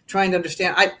and trying to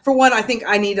understand. For one, I think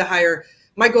I need to hire,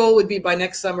 my goal would be by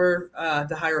next summer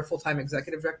to hire a full-time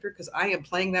executive director, because I am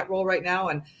playing that role right now.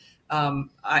 And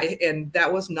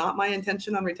that was not my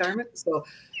intention on retirement. So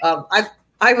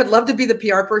I would love to be the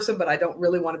PR person, but I don't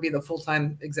really want to be the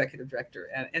full-time executive director.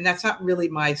 And that's not really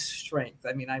my strength.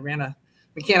 I mean, I ran a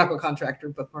mechanical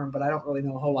contractor firm, but I don't really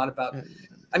know a whole lot about,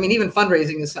 I mean, even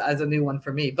fundraising is a new one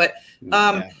for me. But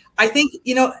I think,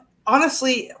 you know,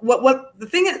 honestly, what the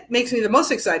thing that makes me the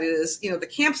most excited is, you know, the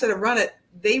camps that have run it,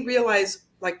 they realize,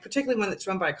 like, particularly when it's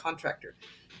run by a contractor,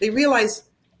 they realize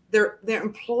their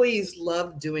employees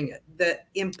love doing it. That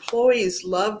employees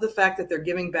love the fact that they're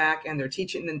giving back and they're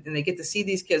teaching, and they get to see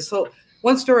these kids. So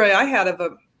one story I had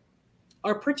of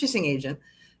our purchasing agent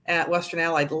at Western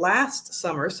Allied last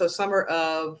summer, so summer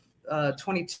of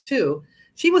 22,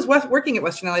 she was working at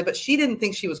Western Allied, but she didn't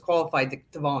think she was qualified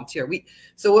to volunteer.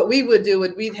 So what we would do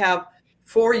would, we'd have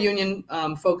 4 union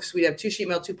folks. We'd have 2 sheet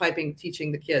metal, 2 piping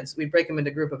teaching the kids. We'd break them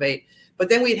into a group of 8. But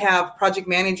then we'd have project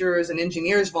managers and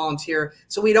engineers volunteer.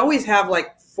 So we'd always have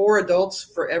like 4 adults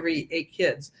for every 8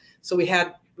 kids. So we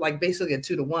had like basically a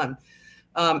 2-to-1.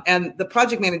 And the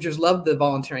project managers loved the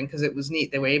volunteering because it was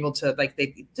neat. They were able to, like,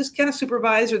 they just kind of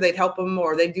supervise, or they'd help them,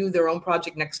 or they'd do their own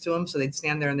project next to them. So they'd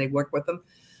stand there and they'd work with them.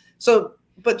 So,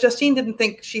 but Justine didn't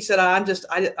think, she said, I'm just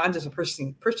a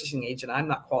purchasing agent. I'm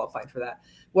not qualified for that.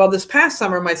 Well, this past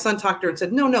summer, my son talked to her and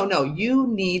said, no, you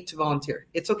need to volunteer.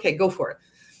 It's okay. Go for it.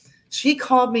 She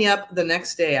called me up the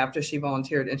next day after she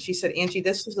volunteered, and she said, Angie,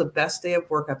 this was the best day of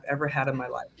work I've ever had in my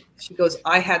life. She goes,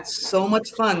 I had so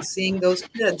much fun seeing those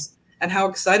kids and how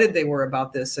excited they were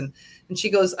about this. And she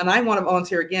goes, and I want to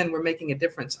volunteer again. We're making a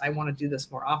difference. I want to do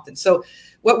this more often. So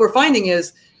what we're finding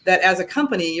is that as a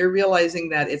company, you're realizing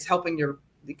that it's helping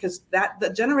because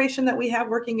the generation that we have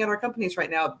working at our companies right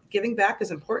now, giving back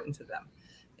is important to them.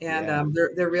 And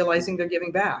they're realizing they're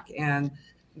giving back, and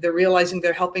they're realizing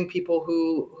they're helping people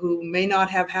who may not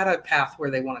have had a path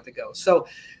where they wanted to go. So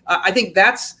I think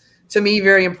that's, to me,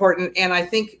 very important. And I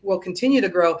think will continue to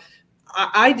grow.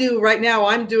 I do right now,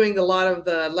 I'm doing a lot of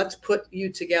the let's put you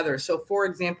together. So for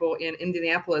example, in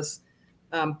Indianapolis,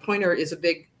 Pointer is a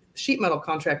big sheet metal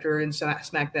contractor in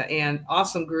Smack that, and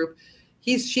awesome group.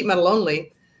 He's sheet metal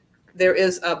only. there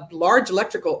is a large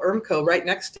electrical ERMCO right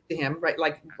next to him, right,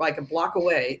 like a block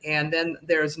away. And then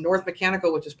there's North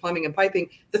Mechanical, which is plumbing and piping.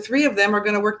 The three of them are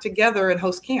going to work together and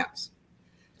host camps.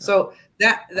 So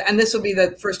and this will be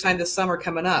the first time this summer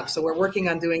coming up. So we're working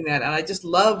on doing that. And I just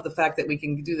love the fact that we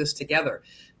can do this together.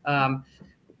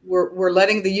 We're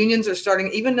letting the unions are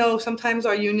starting, even though sometimes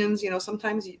our unions,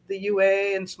 sometimes the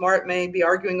UA and SMART may be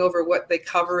arguing over what they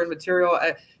cover in material.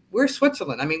 We're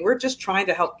Switzerland. I mean, we're just trying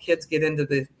to help kids get into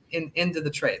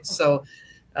the trades. So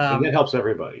and it helps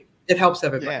everybody. It helps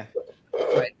everybody. Yeah.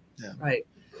 Right. Yeah. Right.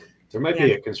 There might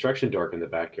be a construction dork in the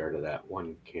backyard of that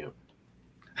one camp.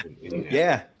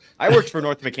 Yeah. I worked for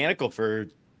North Mechanical for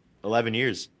 11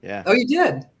 years. Yeah. Oh, you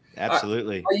did?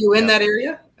 Absolutely. Are you in that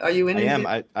area? Are you in? I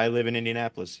am. I live in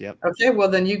Indianapolis. Yep. Okay. Well,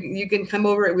 then you can come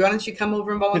over. Why don't you come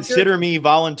over and volunteer? Consider me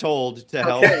voluntold to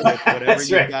help with whatever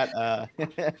you got.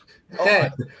 Okay.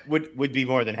 Would be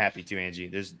more than happy to, Angie.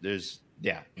 There's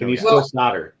yeah. Can you still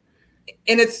solder?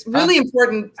 And it's really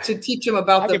important to teach them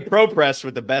about I can pro press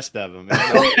with the best of them.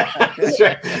 That's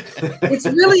right. It's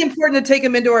really important to take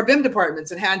them into our BIM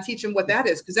departments and teach them what that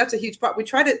is, because that's a huge part. We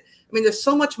try to, there's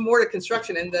so much more to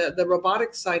construction, and the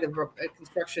robotics side of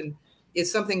construction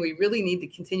is something we really need to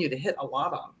continue to hit a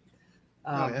lot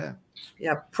on.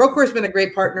 Yeah. Procore has been a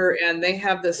great partner, and they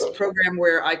have this program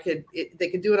where they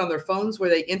could do it on their phones,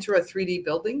 where they enter a 3D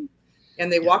building and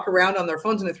they walk around on their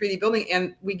phones in a 3D building,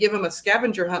 and we give them a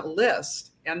scavenger hunt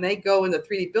list, and they go in the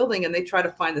 3D building and they try to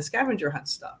find the scavenger hunt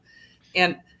stuff.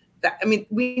 And we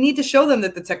need to show them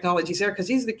that the technology's there, because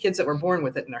these are the kids that were born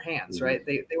with it in their hands, mm-hmm. right?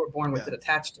 They were born with it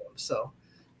attached to them. So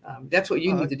that's what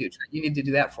you need to do. You need to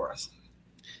do that for us.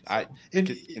 I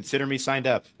consider me signed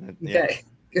up. Okay,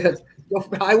 good.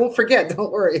 I won't forget.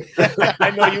 Don't worry. I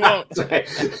know you won't.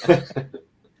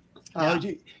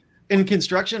 In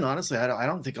construction, honestly, I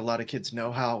don't think a lot of kids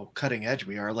know how cutting edge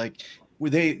we are. Like,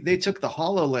 they took the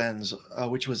HoloLens,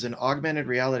 which was an augmented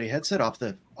reality headset off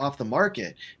the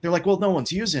market. They're like, well, no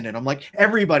one's using it. I'm like,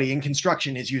 everybody in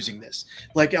construction is using this.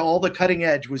 Like, all the cutting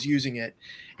edge was using it,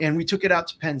 and we took it out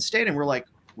to Penn State, and we're like,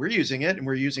 we're using it, and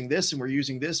we're using this, and we're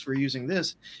using this,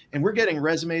 and we're getting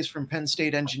resumes from Penn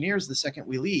State engineers the second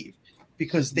we leave,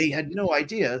 because they had no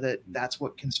idea that that's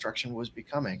what construction was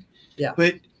becoming. Yeah.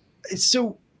 But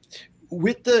so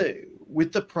with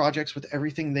the projects, with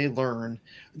everything they learn,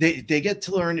 they get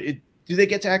to learn. Do they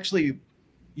get to actually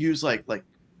use like what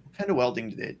kind of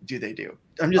welding do they do?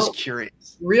 I'm just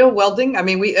curious. Real welding.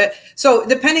 So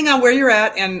depending on where you're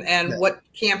at and what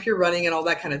camp you're running and all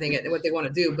that kind of thing and what they want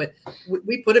to do, but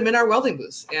we put them in our welding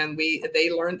booths, and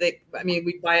they learn.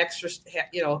 We buy extra,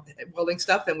 welding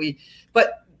stuff,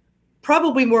 but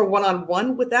probably more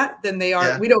one-on-one with that than they are.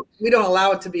 Yeah. We don't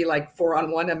allow it to be like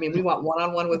 4-on-1. We want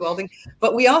one-on-one with welding,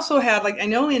 but we also had, like, I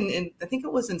know in I think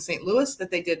it was in St. Louis that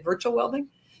they did virtual welding,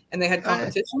 and they had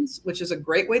competitions, which is a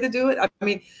great way to do it.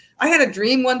 I had a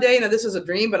dream one day. This is a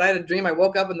dream, but I had a dream. I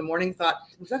woke up in the morning, thought,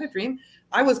 was that a dream?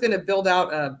 I was going to build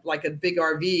out a big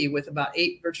RV with about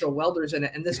 8 virtual welders in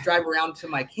it, and just drive around to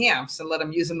my camps and let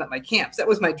them use them at my camps. That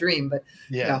was my dream, but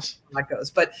that goes.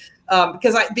 But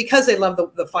because they love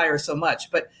the fire so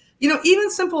much. But even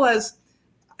simple as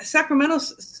Sacramento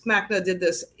SMACNA did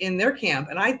this in their camp,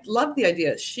 and I loved the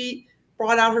idea. She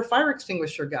brought out her fire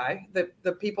extinguisher guy.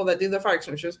 The people that do the fire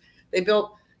extinguishers, they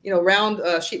built round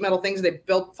sheet metal things. They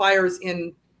built fires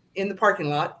in the parking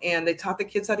lot, and they taught the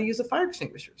kids how to use the fire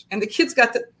extinguishers, and the kids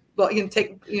got to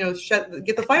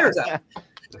get the fires out.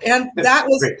 And that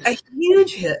was a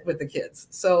huge hit with the kids.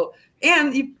 So,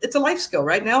 and it's a life skill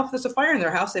right now. If there's a fire in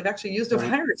their house, they've actually used a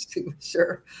fire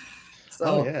extinguisher.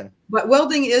 So, but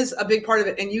welding is a big part of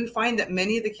it. And you find that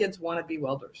many of the kids want to be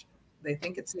welders. They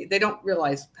think they don't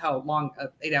realize how long an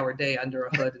 8-hour day under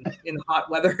a hood in the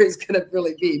hot weather is going to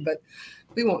really be, but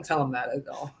we won't tell them that at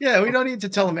all. Yeah, we don't need to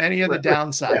tell them any of the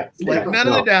downsides. None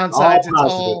of the downsides.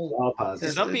 All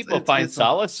positive. Some people find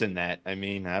solace in that. I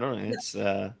don't know. It's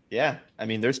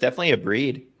there's definitely a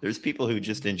breed. There's people who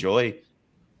just enjoy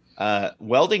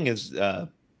welding is for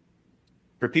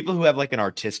people who have like an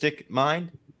artistic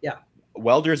mind. Yeah.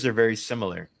 Welders are very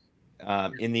similar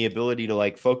in the ability to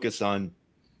like focus on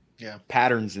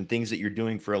patterns and things that you're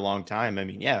doing for a long time.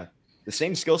 The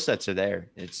same skill sets are there.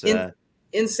 It's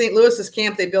in St. Louis's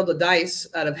camp, they build a dice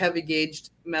out of heavy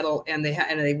gauged metal, and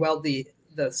they weld the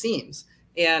seams.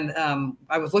 And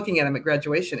I was looking at them at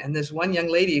graduation, and there's one young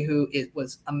lady who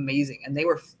was amazing. And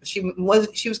she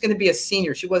was going to be a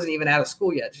senior. She wasn't even out of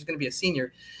school yet. She's going to be a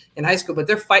senior in high school, but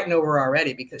they're fighting over her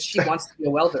already because she wants to be a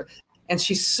welder. And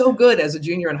she's so good as a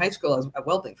junior in high school at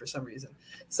welding for some reason.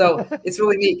 So it's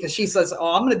really neat because she says,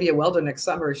 "Oh, I'm going to be a welder next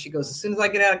summer." She goes, "As soon as I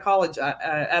get out of college,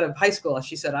 out of high school,"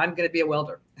 she said, "I'm going to be a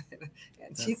welder."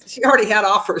 And she already had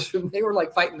offers from, they were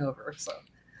like fighting over her. So,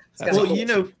 well,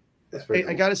 cool.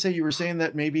 I got to say, you were saying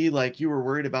that maybe like you were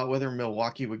worried about whether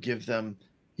Milwaukee would give them,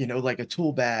 like a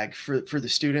tool bag for the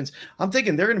students. I'm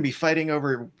thinking they're going to be fighting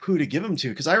over who to give them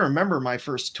to. Cause I remember my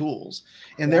first tools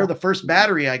and they're the first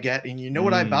battery I get. And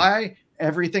what I buy?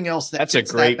 Everything else. That's a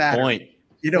great point.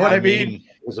 You know what I mean?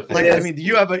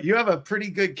 You have a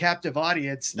pretty good captive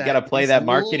audience. You got to play that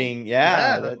marketing.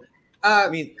 Yeah.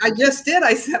 I just did.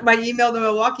 I sent my email to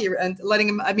Milwaukee and letting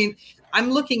them, I'm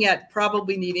looking at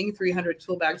probably needing 300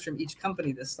 tool bags from each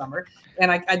company this summer. And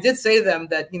I did say to them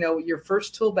that, your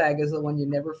first tool bag is the one you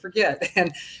never forget.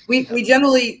 And we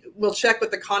generally will check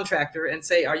with the contractor and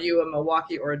say, are you a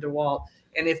Milwaukee or a DeWalt?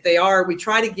 And if they are, we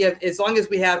try to give, as long as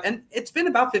we have, and it's been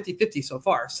about 50-50 so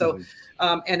far. So,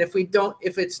 and if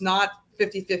it's not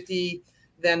 50-50,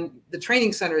 then the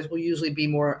training centers will usually be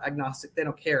more agnostic. They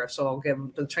don't care. So I'll give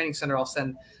them to the training center. I'll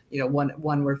send,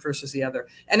 one versus the other.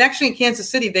 And actually in Kansas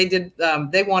City, they did,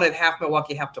 they wanted half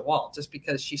Milwaukee, half DeWalt, just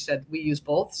because she said we use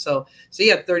both. So he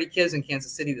had 30 kids in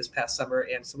Kansas City this past summer.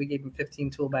 And so we gave him 15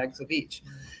 tool bags of each.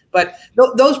 But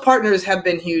those partners have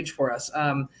been huge for us.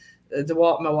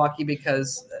 DeWalt, Milwaukee,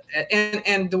 because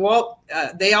and DeWalt,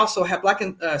 they also have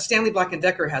Stanley Black &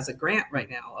 Decker has a grant right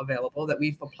now available that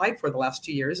we've applied for the last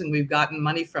 2 years, and we've gotten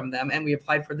money from them, and we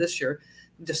applied for this year.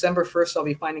 December 1st, I'll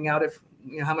be finding out if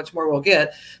how much more we'll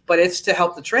get, but it's to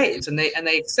help the trades, and they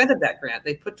extended that grant.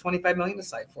 They put $25 million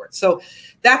aside for it. So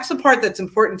that's the part that's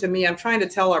important to me. I'm trying to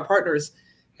tell our partners.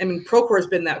 Procore has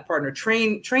been that partner.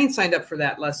 Train signed up for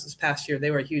that this past year. They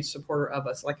were a huge supporter of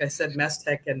us. Like I said,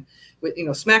 Mestech and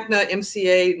SMACNA,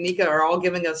 MCA, NICA are all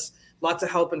giving us lots of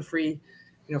help and free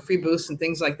boosts and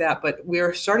things like that. But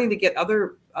we're starting to get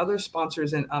other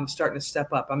sponsors and starting to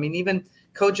step up. Even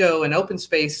Kojo and Open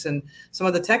Space and some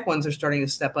of the tech ones are starting to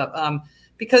step up.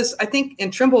 Because I think,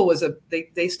 and Trimble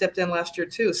they stepped in last year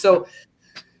too. So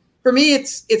for me,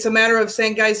 it's a matter of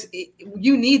saying, guys,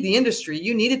 you need the industry.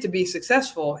 You need it to be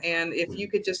successful. And if you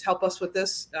could just help us with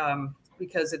this,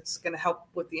 because it's going to help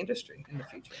with the industry in the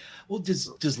future. Well,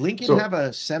 does Lincoln have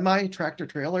a semi-tractor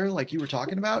trailer like you were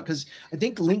talking about? Because I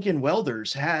think Lincoln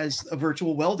Welders has a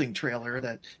virtual welding trailer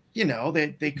that,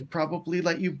 they could probably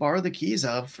let you borrow the keys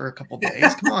of for a couple of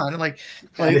days. Come on. Like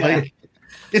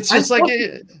it's just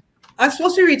I'm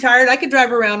supposed to be retired. I could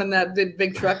drive around in that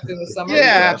big truck in the summer.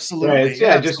 Yeah, absolutely.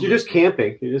 You're just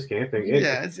camping. You're just camping.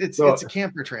 It's a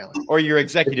camper trailer. Or your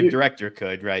executive director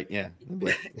could, right? Yeah.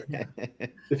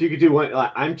 If you could do one,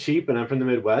 I'm cheap and I'm from the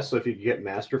Midwest, so if you could get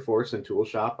Master Force and Tool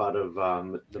Shop out of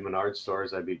the Menards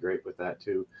stores, I'd be great with that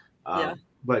too.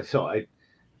 But so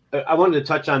I wanted to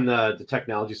touch on the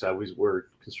technology side. We're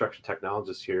construction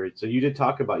technologists here, so you did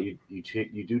talk about you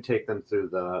do take them through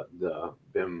the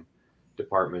BIM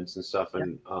departments and stuff,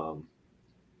 and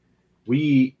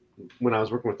when I was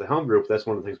working with the Helm Group, that's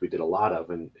one of the things we did a lot of,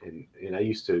 and I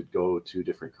used to go to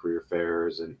different career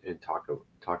fairs and talk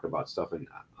about stuff, and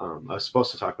I was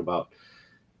supposed to talk about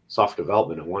software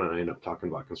development at one, and I ended up talking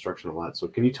about construction a lot. So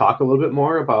can you talk a little bit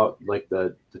more about like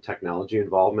the technology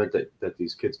involvement that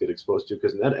these kids get exposed to?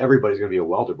 Because not everybody's going to be a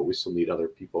welder, but we still need other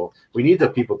people. We need the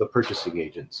purchasing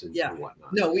agents and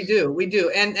whatnot. No, we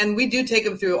do, and we do take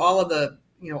them through all of the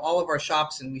all of our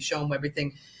shops, and we show them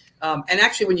everything. And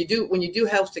actually, when you do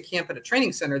host a camp at a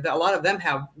training center, a lot of them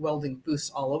have welding booths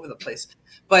all over the place.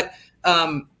 But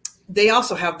they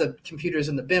also have the computers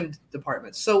in the BIM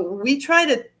department. So we try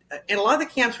to, in a lot of the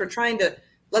camps, we're trying to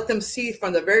let them see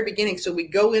from the very beginning. So we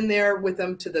go in there with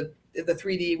them to the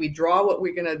 3D. We draw what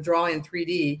we're going to draw in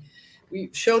 3D.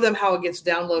 We show them how it gets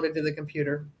downloaded to the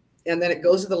computer, and then it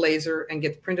goes to the laser and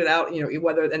gets printed out.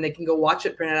 And they can go watch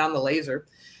it printed out on the laser.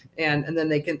 And then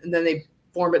they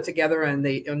form it together, and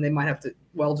they might have to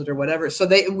weld it or whatever. So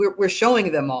we're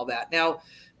showing them all that now,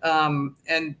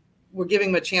 and we're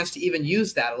giving them a chance to even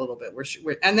use that a little bit.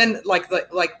 And then like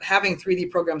having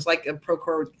 3D programs like a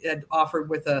Procore had offered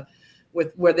with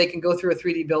where they can go through a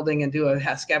 3D building and do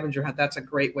a scavenger hunt. That's a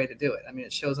great way to do it.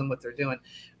 It shows them what they're doing.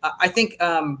 I think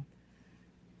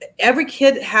every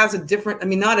kid has a different,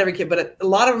 not every kid, but a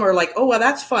lot of them are like, oh, well,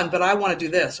 that's fun, but I want to do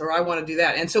this, or I want to do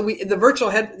that. And so the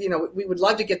virtual head, we would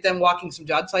love to get them walking some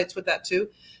job sites with that too.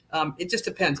 It just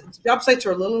depends. Job sites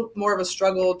are a little more of a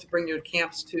struggle to bring your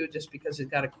camps to, just because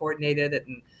you've got to coordinate it.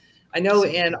 And I know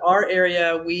in our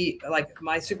area,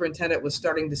 my superintendent was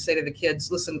starting to say to the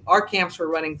kids, listen, our camps were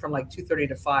running from like 2:30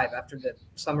 to 5 after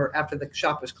the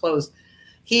shop was closed.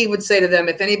 He would say to them,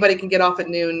 if anybody can get off at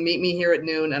noon, meet me here at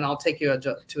noon, and I'll take you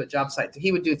to a job site.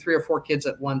 He would do 3 or 4 kids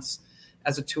at once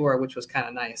as a tour, which was kind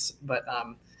of nice. But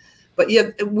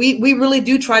yeah, we really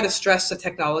do try to stress the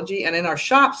technology. And in our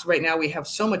shops right now, we have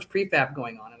so much prefab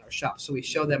going on in our shops. So we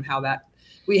show them how that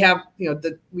we have,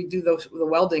 we do the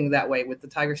welding that way with the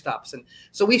Tiger stops. And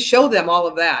so we show them all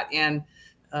of that. And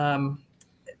I'm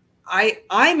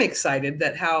excited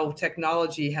that how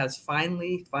technology has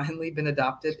finally been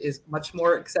adopted, is much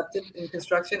more accepted in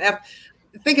construction.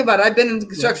 Think about it. I've been in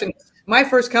construction. Yeah. My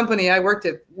first company I worked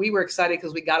at, we were excited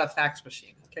because we got a fax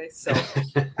machine. Okay. So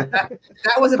that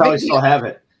was a probably big deal. Still have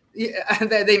it. Yeah,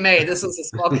 they may. This is a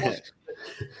small company.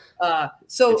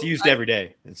 So it's used every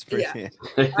day. It's pretty. Yeah.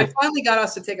 I finally got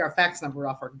us to take our fax number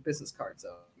off our business card,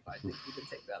 so I think we can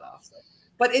take that off. So.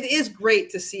 But it is great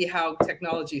to see how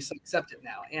technology is so accepted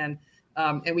now, and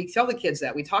we tell the kids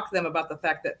that. We talk to them about the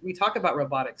fact that we talk about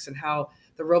robotics and how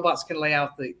the robots can lay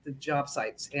out the job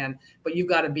sites, but you've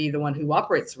got to be the one who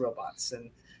operates the robots,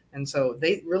 and so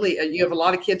they really, you have a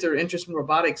lot of kids that are interested in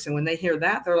robotics, and when they hear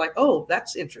that, they're like, oh,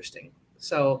 that's interesting.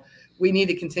 So we need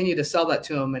to continue to sell that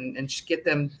to them and get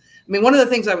them. I mean, one of the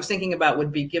things I was thinking about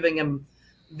would be giving them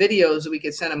videos that we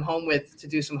could send them home with to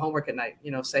do some homework at night.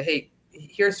 Say, hey,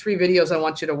 here's 3 videos I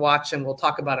want you to watch, and we'll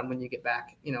talk about them when you get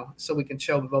back. So we can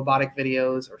show robotic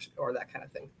videos or that kind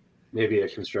of thing. Maybe a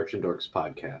Construction Dorks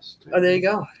podcast. Oh, there you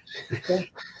go. Okay.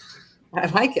 I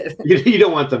like it. You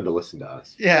don't want them to listen to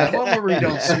us. Yeah, one where we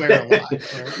don't swear a lot.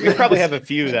 We probably have a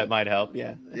few that might help.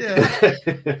 Yeah.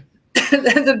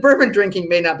 The bourbon drinking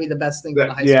may not be the best thing in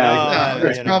the high school. Yeah,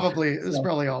 it's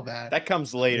probably all bad. That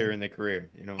comes later in the career,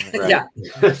 Right. Yeah.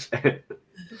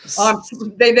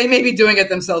 They may be doing it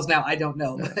themselves now. I don't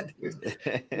know.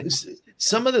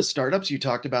 Some of the startups you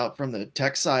talked about from the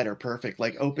tech side are perfect,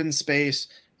 like Open Space.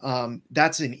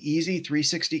 That's an easy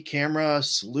 360 camera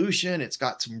solution. It's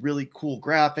got some really cool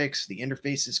graphics. The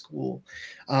interface is cool.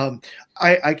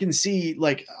 I can see,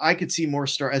 I could see more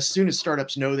as soon as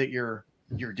startups know that you're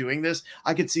doing this,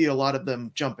 I could see a lot of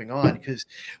them jumping on, because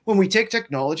when we take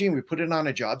technology and we put it on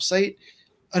a job site,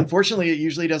 unfortunately, it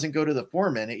usually doesn't go to the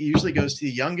foreman. It usually goes to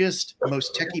the youngest,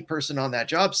 most techie person on that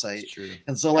job site.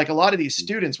 And so a lot of these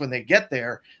students, when they get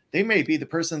there, they may be the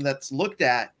person that's looked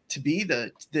at to be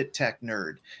the tech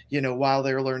nerd, while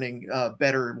they're learning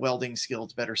better welding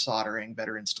skills, better soldering,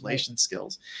 better installation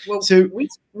skills. Well, so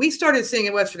we started seeing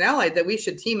in Western Allied that we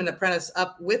should team an apprentice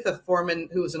up with a foreman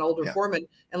who was an older foreman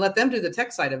and let them do the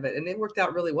tech side of it. And it worked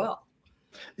out really well.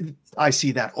 I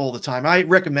see that all the time. I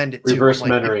recommend it too. Reverse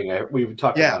mentoring. We've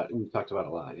talked about it a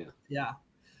lot. Yeah.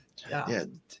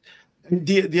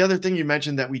 The other thing you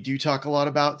mentioned that we do talk a lot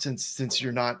about, since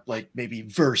you're not maybe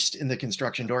versed in the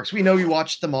Construction Dorks, we know you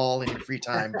watch them all in your free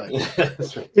time, but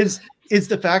is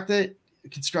the fact that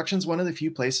construction is one of the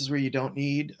few places where you don't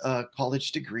need a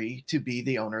college degree to be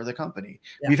the owner of the company.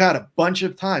 Yeah. We've had a bunch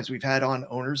of times we've had on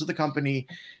owners of the company,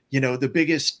 the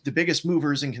biggest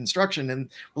movers in construction, and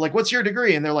we're like, what's your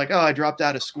degree? And they're like, oh, I dropped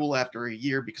out of school after a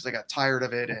year because I got tired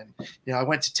of it. And, I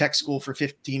went to tech school for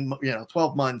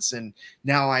 12 months. And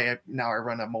now I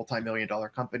run a multi-million-dollar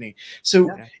company. So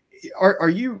are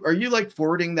you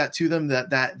forwarding that to them,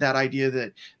 that idea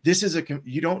that this is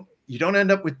you don't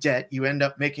end up with debt, you end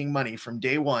up making money from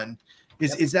day one?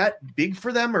 Is that big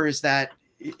for them, or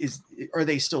are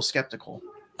they still skeptical?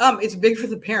 It's big for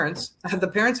the parents. The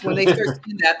parents, when they start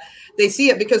seeing that, they see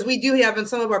it, because we do have in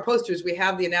some of our posters, we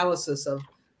have the analysis of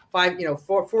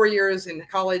 4 years in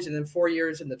college and then 4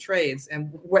 years in the trades,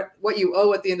 and what you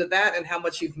owe at the end of that and how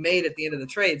much you've made at the end of the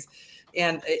trades.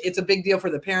 And it's a big deal for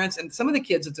the parents, and some of the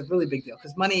kids, it's a really big deal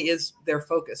because money is their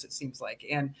focus, it seems like.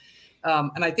 And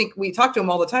I think we talk to them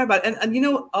all the time about it. And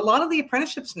a lot of the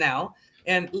apprenticeships now,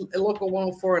 and Local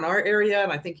 104 in our area,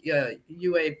 and I think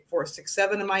UA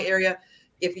 467 in my area,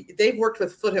 if they've worked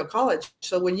with Foothill College.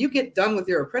 So when you get done with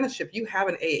your apprenticeship, you have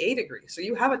an AA degree. So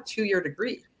you have a 2-year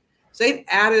degree. So they've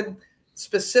added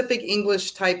specific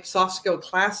English type soft skill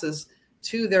classes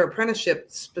to their apprenticeship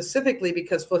specifically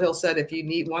because Foothill said, if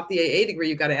you want the AA degree,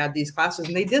 you got to add these classes.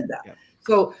 And they did that. Yeah.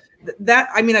 So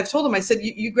I've told them, I said,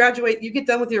 you graduate, you get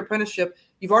done with your apprenticeship,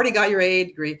 you've already got your AA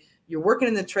degree, you're working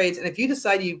in the trades. And if you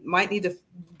decide you might need to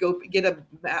go get a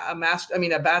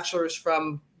bachelor's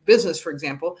from business, for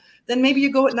example, then maybe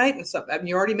you go at night and stuff.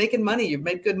 You're already making money. You've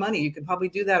made good money. You can probably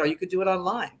do that, or you could do it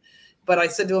online. But I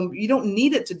said to them, you don't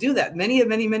need it to do that.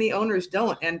 Many owners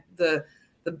don't. And the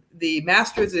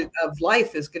masters of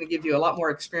life is going to give you a lot more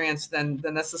experience than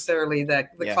necessarily the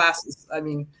classes.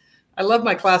 I love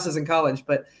my classes in college,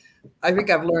 but I think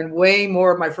I've learned way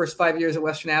more of my first 5 years at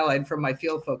Western Allied from my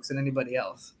field folks than anybody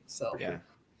else. So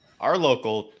our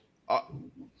local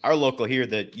here,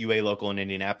 the UA local in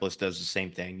Indianapolis, does the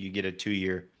same thing. You get a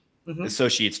 2-year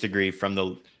associate's degree from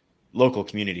the local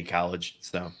community college.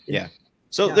 So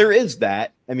there is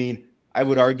that. I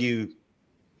would argue,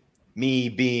 me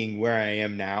being where I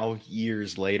am now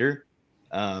years later,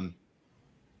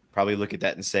 probably look at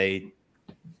that and say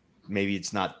maybe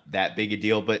it's not that big a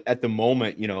deal, but at the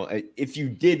moment, you know, if you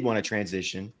did want to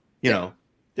transition, you know,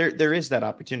 there is that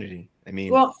opportunity. I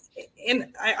mean, well,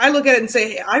 and I look at it and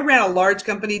say, I ran a large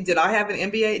company. Did I have an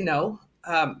MBA? No.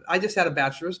 I just had a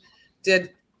bachelor's.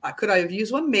 Could I have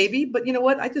used one? Maybe, but you know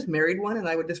what? I just married one, and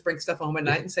I would just bring stuff home at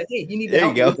night and say, "Hey, you need to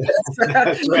help me with this."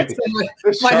 That's right.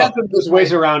 There's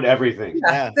ways around everything.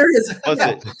 Yeah, there is.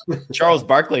 Charles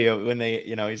Barkley, when they,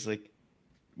 you know, he's like,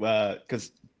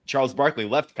 because Charles Barkley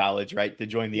left college, right, to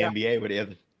join the NBA, but he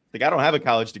had, like, I don't have a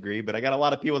college degree, but I got a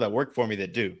lot of people that work for me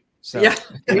that do. So No,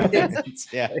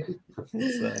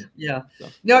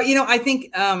 you know, I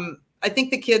think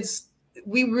the kids,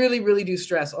 we really, really do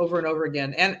stress over and over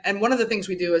again. And one of the things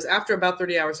we do is after about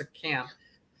 30 hours of camp,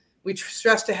 we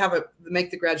stress to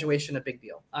make the graduation a big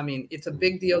deal. I mean, it's a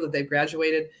big deal that they've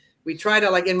graduated. We try to,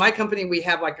 like in my company, we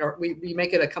have we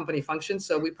make it a company function.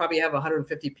 So we probably have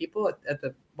 150 people at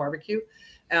the barbecue.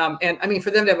 And I mean, for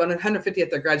them to have 150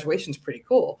 at their graduation is pretty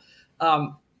cool.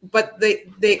 But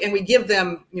and we give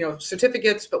them, you know,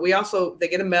 certificates, but they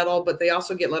get a medal, but they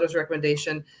also get letters of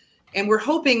recommendation. And we're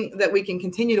hoping that we can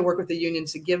continue to work with the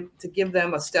unions to give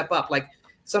them a step up. Like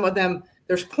some of them,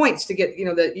 there's points to get, you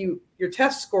know, that your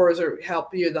test scores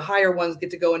help you. The higher ones get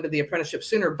to go into the apprenticeship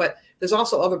sooner, but there's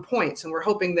also other points. And we're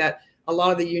hoping that a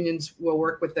lot of the unions will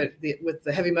work with the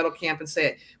heavy metal camp and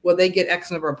say, well, they get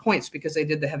X number of points because they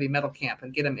did the heavy metal camp,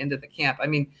 and get them into the camp. I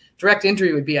mean, direct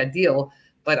entry would be ideal,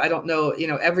 but I don't know, you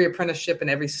know, every apprenticeship in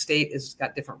every state has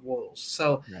got different rules.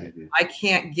 So I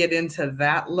can't get into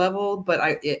that level, but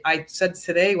I said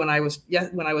today when I was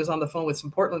on the phone with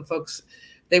some Portland folks,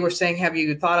 they were saying, have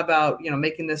you thought about, you know,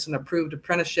 making this an approved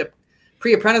apprenticeship,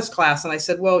 pre-apprentice class? And I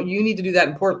said, well, you need to do that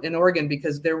in Oregon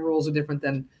because their rules are different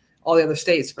than all the other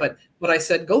states. But I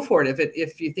said, go for it.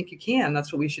 If you think you can,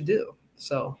 that's what we should do.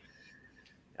 So,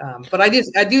 but I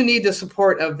do need the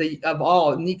support of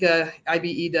all NECA,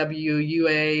 IBEW,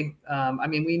 UA. I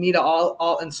mean, we need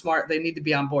all and SMART. They need to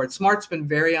be on board. SMART's been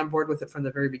very on board with it from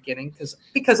the very beginning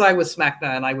because I was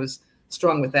SMACNA and I was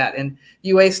strong with that, and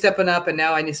UA stepping up, and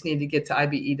now I just need to get to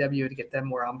IBEW to get them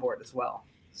more on board as well.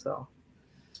 So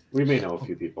we may know a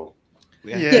few people.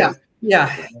 Yeah.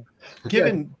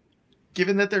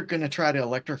 Given that they're going to try to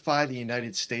electrify the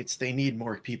United States, they need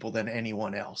more people than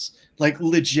anyone else. Like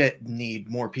legit need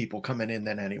more people coming in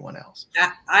than anyone else.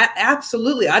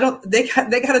 Absolutely. They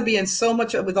got to be in so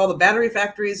much with all the battery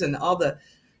factories and all the,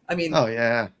 I mean, oh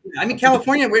yeah. I mean,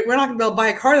 California, we're not going to be able to buy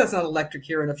a car that's not electric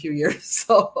here in a few years.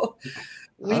 So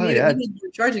we need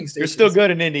charging stations. You're still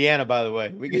good in Indiana, by the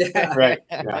way. Right.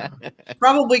 Yeah.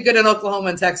 Probably good in Oklahoma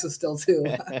and Texas still too.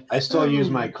 I still use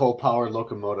my coal-powered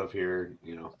locomotive here,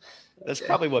 you know. That's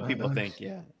probably what people think.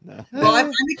 Yeah. No. Well,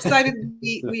 I'm excited.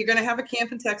 We're going to have a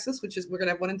camp in Texas, we're going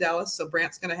to have one in Dallas. So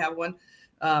Brant's going to have one.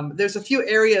 There's a few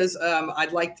areas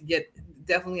I'd like to get.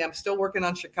 Definitely, I'm still working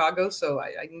on Chicago, so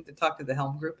I need to talk to the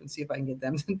Helm Group and see if I can get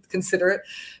them to consider it.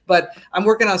 But I'm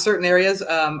working on certain areas.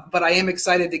 But I am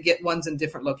excited to get ones in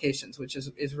different locations, which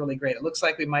is really great. It looks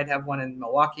like we might have one in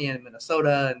Milwaukee and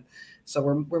Minnesota, and so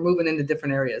we're moving into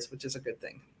different areas, which is a good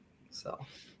thing. So.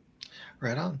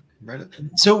 Right on.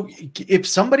 So if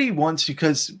somebody wants to,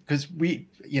 because we,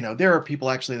 you know, there are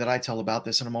people actually that I tell about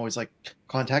this, and I'm always like,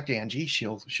 contact Angie.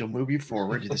 She'll move you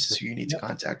forward. This is who you need to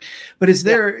contact. But is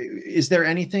there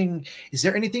anything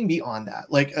beyond that?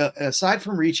 Like aside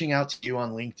from reaching out to you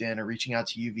on LinkedIn or reaching out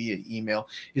to you via email,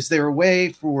 is there a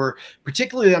way for,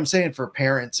 particularly I'm saying for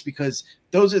parents, because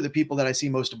those are the people that I see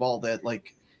most of all, that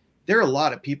like, there are a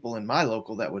lot of people in my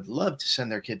local that would love to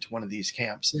send their kid to one of these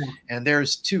camps. Yeah. And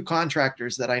there's 2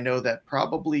 contractors that I know that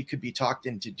probably could be talked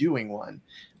into doing one.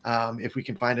 If we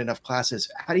can find enough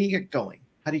classes. How do you get going?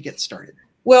 How do you get started?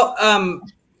 Well,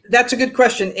 that's a good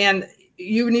question. And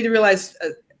you need to realize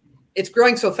it's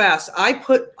growing so fast.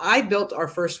 I built our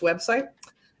first website.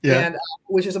 Yeah. And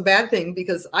which is a bad thing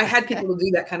because I had people to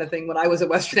do that kind of thing when I was at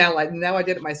Western Allied, and now I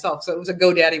did it myself. So it was a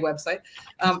GoDaddy website.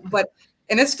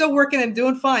 And it's still working and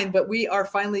doing fine, but we are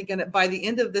finally going to, by the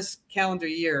end of this calendar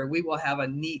year, we will have a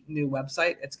neat new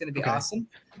website. It's going to be awesome.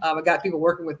 I got people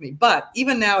working with me, but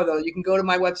even now though, you can go to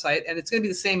my website and it's going to be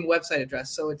the same website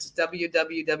address. So it's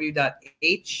www.hmse,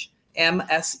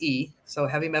 so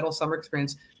heavy metal summer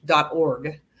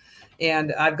experience.org.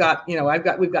 And we've got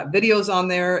videos on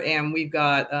there, and we've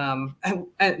got,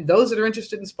 and those that are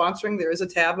interested in sponsoring, there is a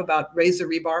tab about Raise the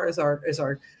Rebar is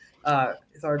our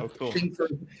It's our thing for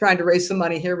trying to raise some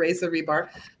money here, raise the rebar.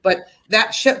 But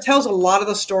that tells a lot of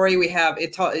the story we have.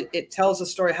 It tells the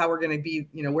story how we're going to be,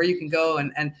 where you can go.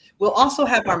 And we'll also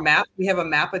have our map. We have a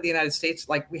map of the United States.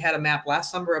 Like we had a map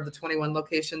last summer of the 21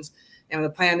 locations. And the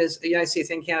plan is the United States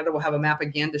and Canada will have a map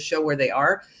again to show where they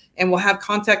are. And we'll have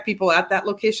contact people at that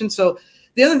location. So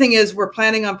the other thing is we're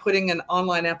planning on putting an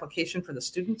online application for the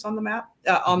students on the map,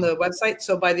 on the website.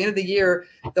 So by the end of the year,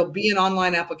 there'll be an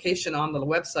online application on the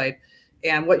website.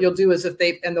 And what you'll do is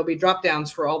there'll be drop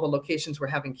downs for all the locations we're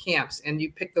having camps, and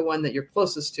you pick the one that you're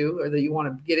closest to or that you want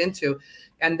to get into.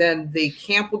 And then the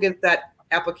camp will get that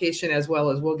application as well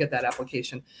as we'll get that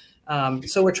application.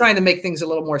 So we're trying to make things a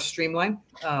little more streamlined.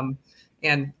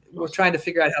 And we're trying to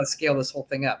figure out how to scale this whole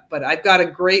thing up. But I've got a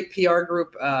great PR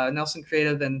group, Nelson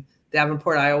Creative and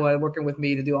Davenport, Iowa, working with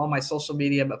me to do all my social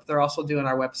media, but they're also doing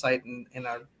our website and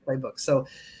our playbook. So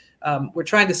we're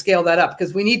trying to scale that up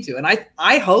because we need to. And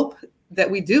I hope that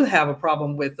we do have a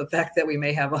problem with the fact that we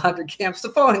may have 100 camps the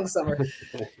following summer.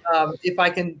 If I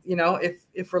can,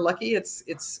 if we're lucky, it's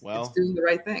doing the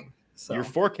right thing. So your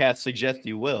forecast suggests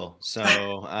you will. So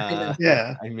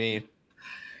yeah, I mean,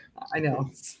 I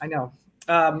know.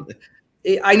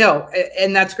 I know,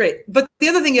 and that's great. But the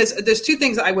other thing is, there's two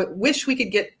things I would wish we could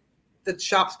get the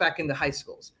shops back into high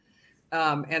schools,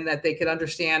 and that they could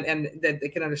understand,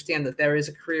 that there is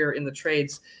a career in the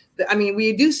trades. I mean,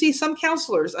 we do see some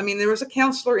counselors. I mean, there was a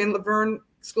counselor in Laverne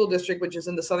School District, which is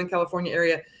in the Southern California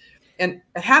area, and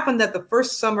it happened that the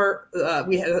first summer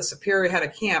we had a Superior had a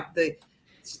camp. The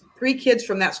 3 kids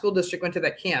from that school district went to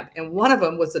that camp, and one of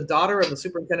them was the daughter of the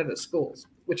superintendent of schools,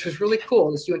 which was really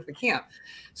cool. She went to the camp.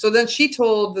 So then she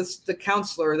told the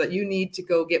counselor that you need to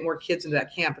go get more kids into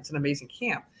that camp. It's an amazing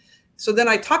camp. So then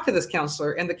I talked to this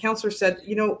counselor, and the counselor said,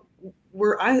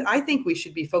 I think we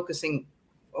should be focusing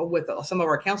with some of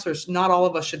our counselors. Not all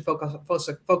of us should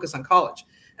focus on college.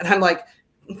 And I'm like,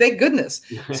 thank goodness.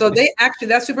 So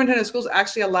that superintendent of schools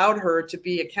actually allowed her to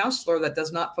be a counselor that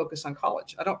does not focus on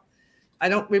college. I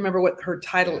don't remember what her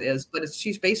title is, but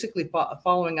she's basically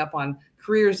following up on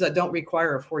careers that don't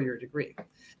require a 4-year degree.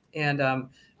 And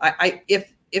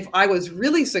if I was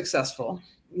really successful,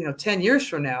 10 years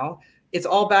from now, it's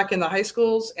all back in the high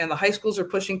schools, and the high schools are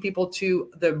pushing people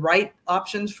to the right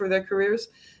options for their careers.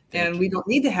 And we don't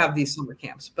need to have these summer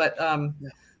camps, but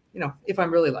if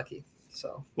I'm really lucky.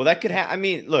 So well, that could happen. I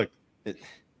mean, look,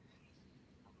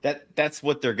 that's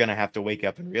what they're going to have to wake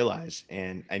up and realize.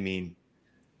 And I mean,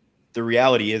 the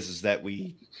reality is that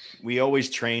we always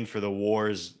train for the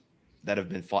wars that have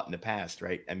been fought in the past,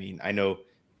 right? I mean, I know,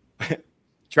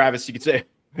 Travis, you could say,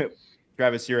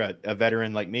 Travis, you're a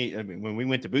veteran like me. I mean, when we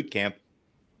went to boot camp,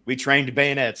 we trained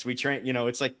bayonets. We trained,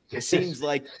 it's like, it seems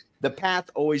like the path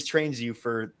always trains you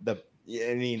for the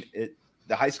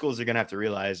high schools are going to have to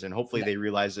realize, and hopefully they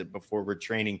realize it before we're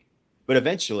training. But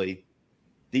eventually,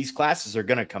 these classes are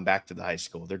going to come back to the high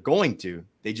school. They're going to.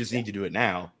 They just need to do it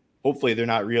now. Hopefully they're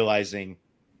not realizing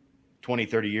 20,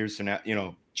 30 years from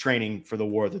now, training for the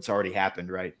war that's already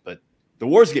happened, right? But the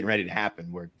war's getting ready to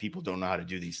happen where people don't know how to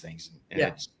do these things, and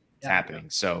it's happening.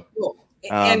 So, cool.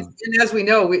 And as we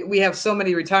know, we have so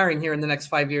many retiring here in the next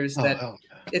 5 years that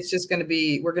it's just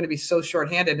we're going to be so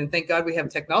shorthanded. And thank God we have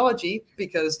technology,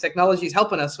 because technology is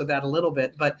helping us with that a little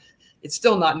bit, but it's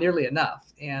still not nearly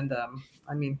enough. And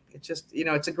I mean, it's just,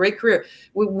 it's a great career.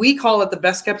 We call it the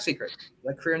best kept secret,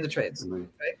 the career in the trades. Mm-hmm.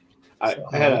 Right?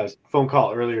 I had a phone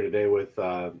call earlier today with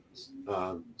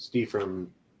Steve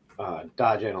from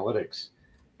Dodge Analytics,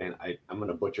 and I'm going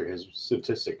to butcher his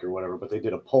statistic or whatever, but they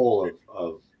did a poll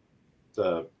of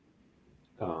the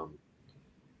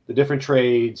different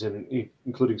trades, and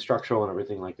including structural and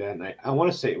everything like that. And I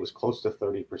want to say it was close to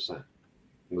 30%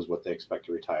 was what they expect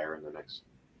to retire in the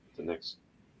next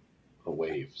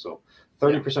wave. So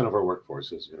 30% of our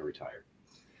workforce is going to retire.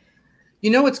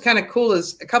 What's kind of cool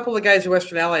is a couple of guys in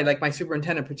Western Ally, like my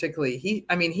superintendent particularly,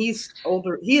 he's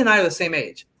older. He and I are the same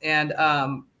age, and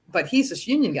but he's this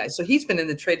union guy, so he's been in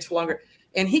the trades for longer,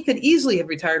 and he could easily have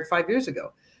retired 5 years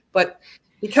ago. But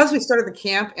because we started the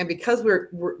camp, and because we're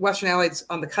Western Allied's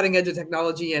on the cutting edge of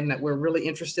technology, and that we're really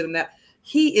interested in that,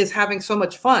 he is having so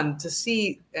much fun to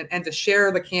see and to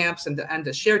share the camps and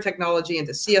to share technology and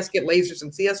to see us get lasers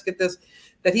and see us get this,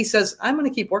 that he says, I'm going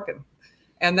to keep working.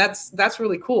 And that's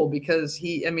really cool, because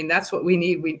that's what we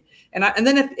need. And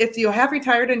then if you have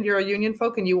retired and you're a union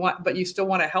folk but you still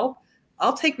want to help,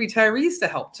 I'll take retirees to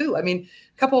help too. I mean,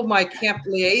 a couple of my camp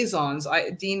liaisons,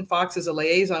 Dean Fox is a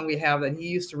liaison we have, that he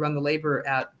used to run the labor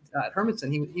at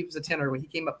Hermanson. He was a tenor when he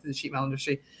came up through the sheet metal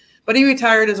industry, but he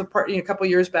retired as a couple of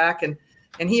years back, and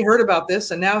he heard about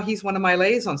this, and now he's one of my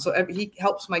liaisons. So he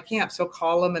helps my camps. He'll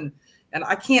call them, and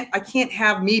I can't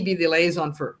have me be the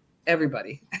liaison for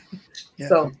everybody. Yeah.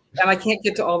 So, and I can't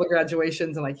get to all the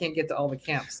graduations and I can't get to all the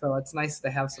camps. So it's nice to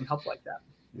have some help like that.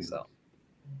 So,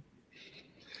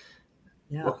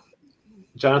 yeah. Well,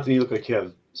 Jonathan, you look like you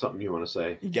have something you want to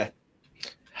say. Yeah.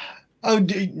 Oh,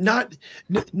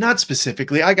 not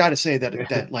specifically. I got to say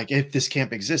that like if this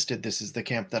camp existed, this is the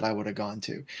camp that I would have gone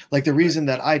to. Like the reason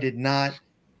that I did not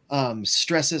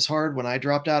stress as hard when I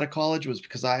dropped out of college was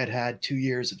because I had 2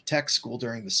 years of tech school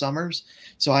during the summers.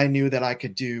 So I knew that I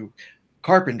could do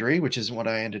carpentry, which isn't what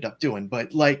I ended up doing.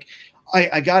 But like,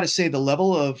 I got to say the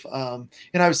level of,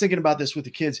 and I was thinking about this with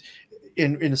the kids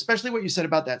and especially what you said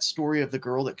about that story of the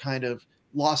girl that kind of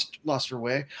lost her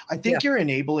way. I think you're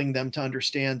enabling them to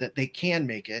understand that they can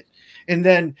make it. And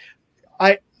then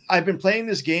I've been playing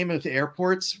this game at the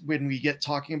airports when we get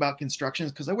talking about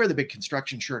constructions, because I wear the big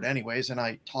construction shirt anyways, and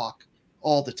I talk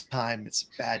all the time. It's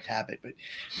a bad habit,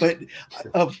 but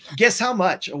guess how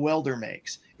much a welder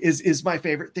makes is my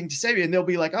favorite thing to say. And they'll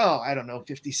be like, oh, I don't know,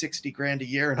 50, 60 grand a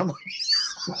year. And I'm like,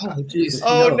 Oh, geez,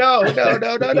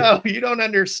 no. You don't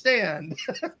understand.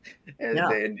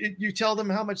 And you tell them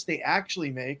how much they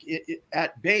actually make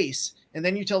at base. And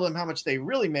then you tell them how much they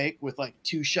really make with like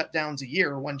 2 shutdowns a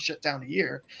year or 1 shutdown a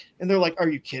year. And they're like, are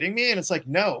you kidding me? And it's like,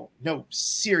 no,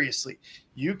 seriously.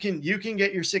 You can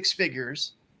get your 6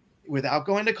 figures without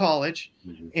going to college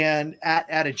and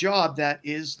at a job that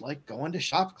is like going to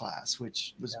shop class,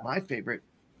 which was my favorite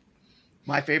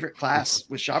class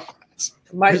was shop class.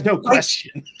 There's no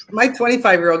question. My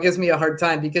 25-year-old gives me a hard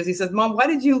time because he says, Mom, why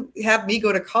did you have me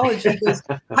go to college? He goes,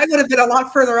 I would have been a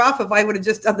lot further off if I would have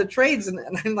just done the trades. And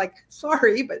I'm like,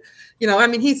 sorry, but I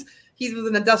mean, he's with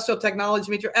an industrial technology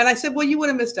major. And I said, well, you would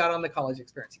have missed out on the college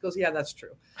experience. He goes, yeah, that's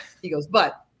true. He goes,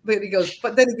 but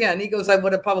then again, he goes, I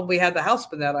would have probably had the house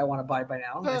that I want to buy by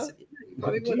now. And I said,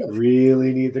 do you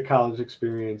really need the college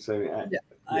experience? I mean,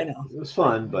 I know it was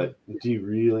fun, but do you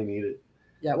really need it?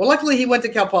 Yeah. Well, luckily he went to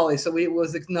Cal Poly, so it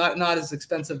was not as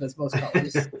expensive as most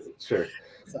colleges. Sure.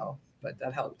 So, but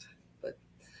that helped. But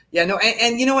yeah, no,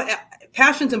 and you know what?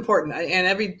 Passion's important, and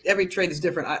every trade is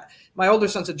different. My older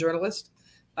son's a journalist,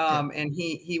 and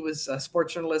he was a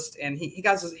sports journalist, and he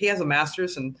has a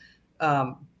master's, and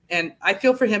I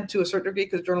feel for him to a certain degree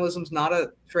because journalism's not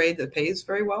a trade that pays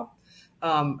very well.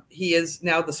 He is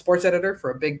now the sports editor for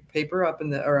a big paper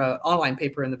online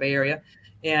paper in the Bay Area,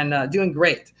 and doing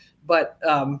great. But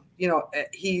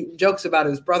he jokes about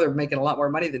his brother making a lot more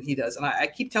money than he does, and I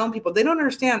keep telling people they don't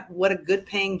understand what a good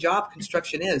paying job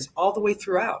construction is all the way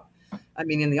throughout. I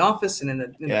mean, in the office and in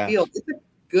the field, it's a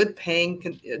good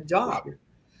paying job,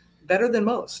 better than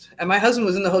most. And my husband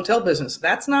was in the hotel business.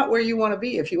 That's not where you want to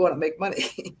be if you want to make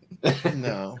money.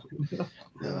 No.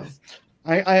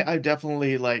 I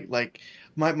definitely like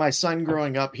my son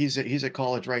growing up. He's at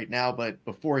college right now, but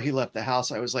before he left the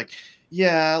house, I was like,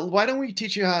 yeah, why don't we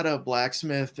teach you how to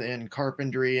blacksmith and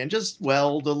carpentry and just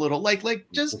weld a little, like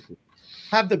just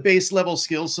have the base level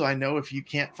skills. So I know if you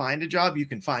can't find a job, you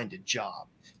can find a job.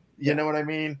 You know what I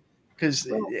mean? Because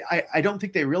I don't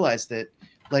think they realize that.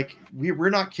 Like we're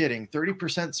not kidding.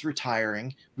 30% is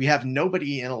retiring. We have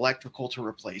nobody in electrical to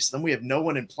replace them. We have no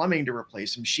one in plumbing to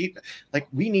replace them. Like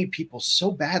we need people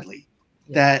so badly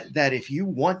that if you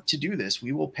want to do this,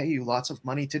 we will pay you lots of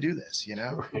money to do this.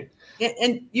 Right.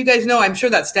 And you guys know, I'm sure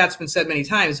that stat's been said many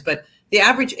times, but the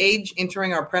average age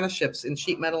entering our apprenticeships in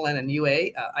sheet metal and in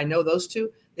UA, I know those two,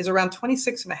 is around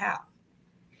 26 and a half.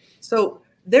 So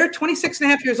they're 26 and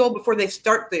a half years old before they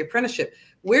start the apprenticeship.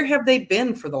 Where have they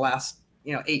been for the last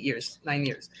 8 years, 9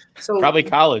 years? So probably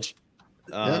college,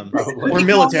 or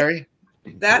military.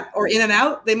 That or in and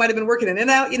out. They might have been working in and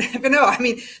out. You never know. I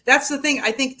mean, that's the thing.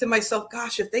 I think to myself,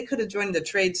 gosh, if they could have joined the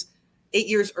trades 8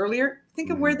 years earlier, think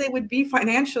of where they would be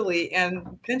financially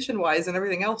and pension wise and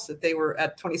everything else if they were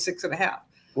at 26 and a half.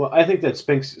 Well, I think that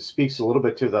speaks a little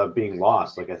bit to the being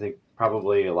lost. Like I think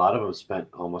probably a lot of them spent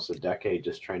almost a decade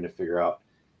just trying to figure out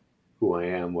who I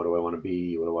am, what do I want to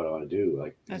be, what do I want to do.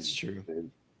 Like that's true.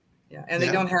 Yeah, and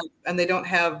they don't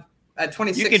have at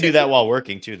 26. You can do that while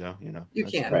working too, though. You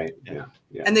can, right?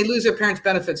 Yeah. And they lose their parents'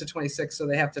 benefits at 26, so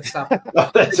they have to stop.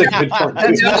 That's a good point.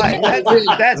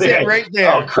 That's it right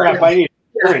there. Oh crap! I need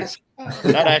insurance.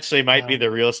 That actually might be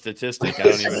the real statistic. I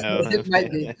don't even know. It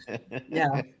might be.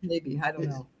 Yeah, maybe. I don't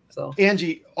know. So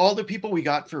Angie, all the people we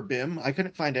got for BIM, I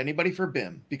couldn't find anybody for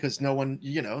BIM because no one,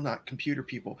 not computer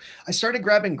people. I started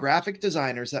grabbing graphic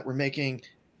designers that were making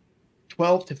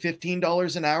 $12 to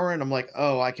 $15 an hour. And I'm like,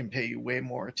 oh, I can pay you way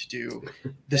more to do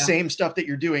the same stuff that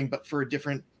you're doing, but for a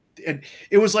different, and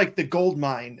it was like the gold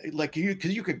mine, like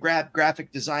because you could grab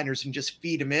graphic designers and just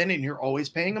feed them in and you're always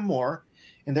paying them more.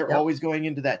 and they're always going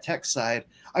into that tech side.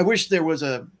 I wish there was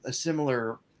a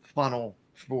similar funnel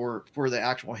for the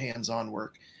actual hands-on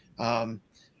work.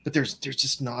 But there's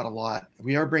just not a lot.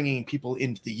 We are bringing people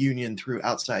into the union through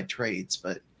outside trades,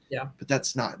 but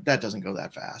that doesn't go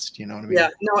that fast. You know what I mean? Yeah,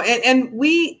 no. And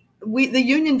we the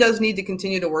union does need to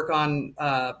continue to work on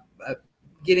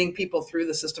getting people through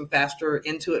the system faster,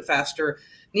 into it faster.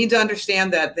 Need to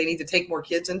understand that they need to take more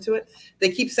kids into it.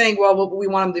 They keep saying, well, we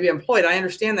want them to be employed. I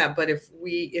understand that, but if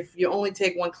you only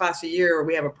take one class a year,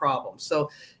 we have a problem.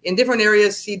 So in different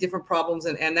areas, see different problems,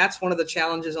 and that's one of the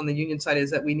challenges on the union side,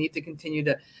 is that we need to continue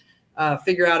to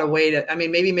figure out a way to,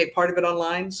 maybe make part of it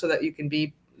online so that you can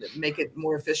make it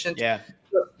more efficient. Yeah,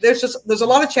 there's a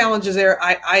lot of challenges there.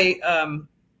 I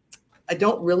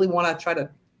don't really want to try to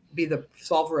be the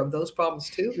solver of those problems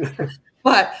too.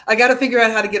 But I got to figure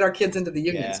out how to get our kids into the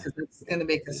unions, because it's going to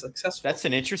make us successful. That's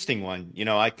an interesting one,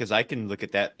 because I can look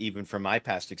at that even from my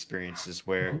past experiences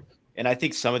where, and I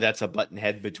think some of that's a button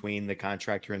head between the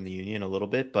contractor and the union a little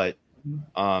bit, but,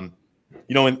 I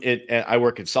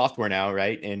work in software now,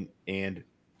 right? And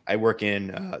I work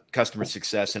in customer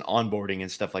success and onboarding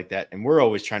and stuff like that. And we're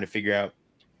always trying to figure out,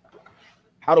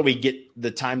 how do we get the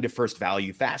time to first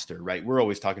value faster, right? We're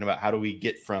always talking about, how do we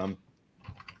get from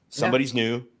somebody's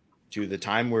new to the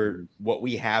time where what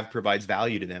we have provides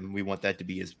value to them. We want that to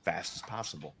be as fast as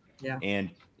possible. Yeah. And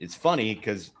it's funny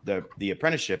because the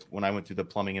apprenticeship, when I went through the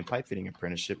plumbing and pipe fitting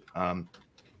apprenticeship,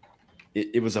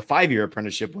 it was a 5-year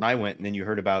apprenticeship when I went, and then you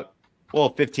heard about,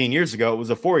 15 years ago, it was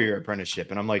a 4-year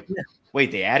apprenticeship. And I'm like,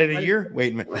 wait, they added a year?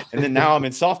 Wait a minute. And then now I'm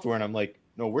in software and I'm like,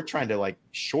 no, we're trying to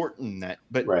shorten that.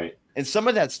 But right. And some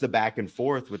of that's the back and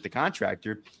forth with the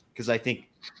contractor, because I think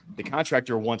the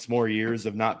contractor wants more years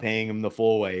of not paying them the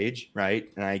full wage, right?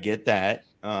 And I get that.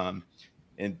 But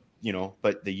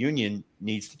the union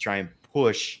needs to try and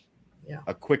push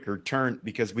a quicker turn,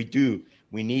 because we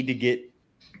need to get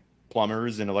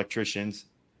plumbers and electricians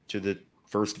to the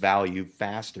first value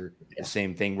faster. The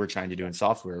same thing we're trying to do in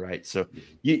software, right? So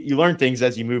you learn things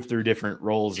as you move through different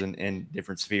roles and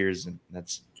different spheres, and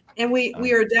that's. And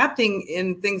we are adapting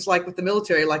in things like with the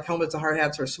military, like helmets and hard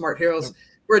hats or smart heroes.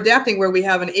 We're adapting where we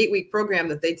have an 8-week program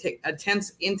that they take, a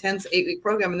intense 8-week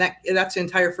program, and that's the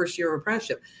entire first year of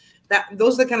apprenticeship.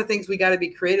 Those are the kind of things we got to be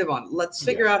creative on. Let's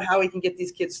figure out how we can get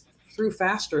these kids through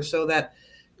faster, so that,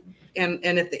 and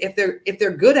if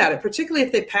they're good at it, particularly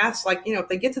if they pass, if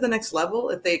they get to the next level,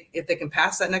 if they can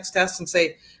pass that next test and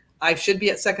say, I should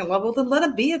be at second level, then let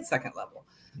them be at second level.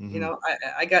 Mm-hmm.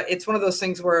 It's one of those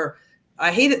things where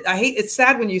I hate it. It's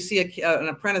sad when you see an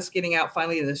apprentice getting out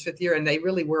finally in his 5th year, and they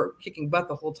really were kicking butt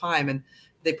the whole time, and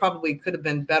they probably could have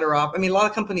been better off. a lot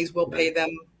of companies will pay them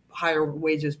higher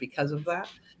wages because of that.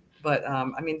 But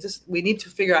we need to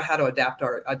figure out how to adapt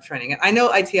our training. And I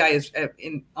know ITI is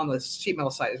on the sheet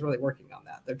metal side is really working on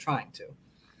that. They're trying to.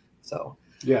 So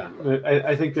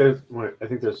I think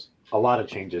there's a lot of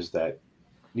changes that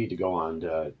need to go on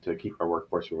to keep our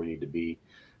workforce where we need to be.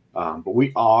 But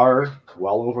we are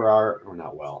well over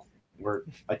we're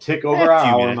a tick over our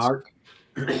hour mark.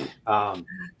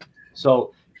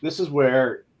 So this is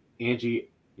where,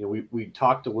 Angie, we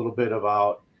talked a little bit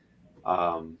about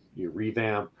your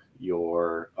revamp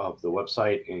of the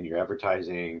website and your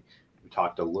advertising. We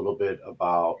talked a little bit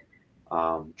about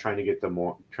trying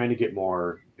to get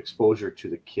more exposure to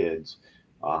the kids.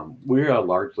 We're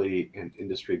largely an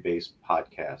industry-based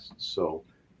podcast. So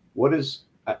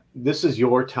this is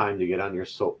your time to get on your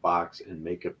soapbox and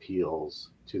make appeals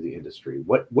to the industry.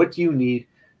 What do you need?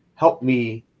 Help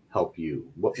me help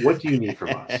you. What do you need from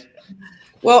us?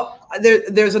 Well,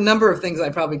 there's a number of things I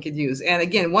probably could use. And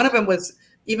again, one of them was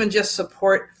even just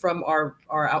support from our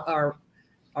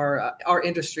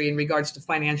industry in regards to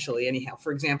financially. Anyhow,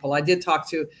 for example, I did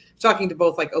talking to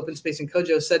both like Open Space and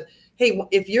Kojo, said, hey,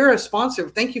 if you're a sponsor,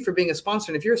 thank you for being a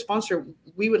sponsor. And if you're a sponsor,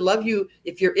 we would love you,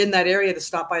 if you're in that area, to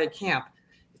stop by a camp.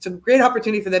 It's a great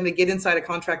opportunity for them to get inside a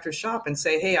contractor's shop and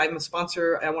say, hey, I'm a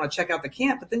sponsor. I want to check out the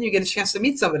camp. But then you get a chance to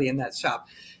meet somebody in that shop.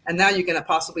 And now you're going to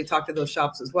possibly talk to those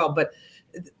shops as well. But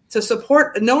to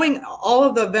support, knowing all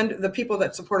of the people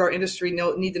that support our industry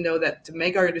need to know that to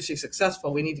make our industry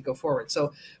successful, we need to go forward.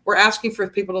 So we're asking for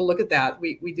people to look at that.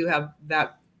 We do have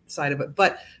that side of it.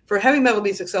 But for heavy metal to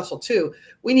be successful too,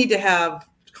 we need to have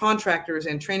contractors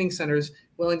and training centers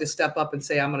willing to step up and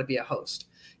say, I'm going to be a host.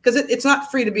 Because it's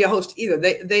not free to be a host either.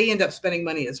 They end up spending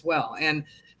money as well.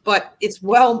 But it's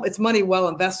money well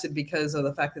invested because of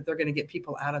the fact that they're going to get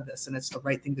people out of this, and it's the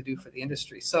right thing to do for the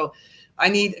industry. So I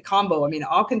need a combo.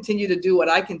 I'll continue to do what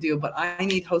I can do, but I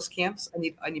need host camps.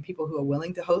 I need people who are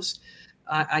willing to host.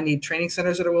 I need training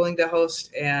centers that are willing to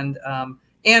host, and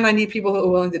I need people who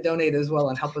are willing to donate as well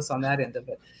and help us on that end of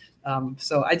it.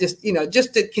 So I just,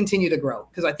 just to continue to grow,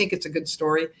 because I think it's a good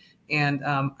story. And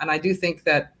I do think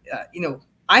that,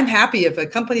 I'm happy if a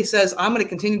company says, I'm going to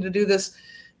continue to do this.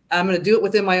 I'm going to do it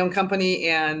within my own company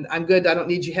and I'm good. I don't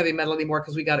need you heavy metal anymore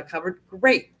because we got it covered.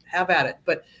 Great. Have at it.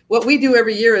 But what we do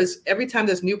every year is every time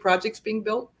there's new projects being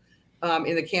built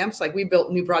in the camps, like we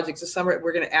built new projects this summer,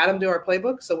 we're going to add them to our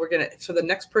playbook. So so the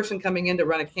next person coming in to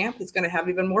run a camp is going to have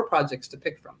even more projects to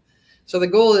pick from. So the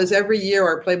goal is every year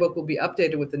our playbook will be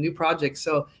updated with the new projects.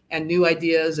 And new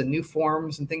ideas and new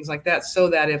forms and things like that, so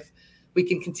that if we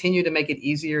can continue to make it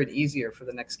easier and easier for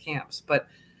the next camps. But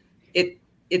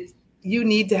you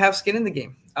need to have skin in the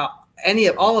game.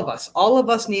 All of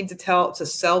us need to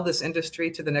sell this industry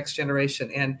to the next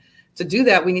generation. And to do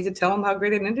that, we need to tell them how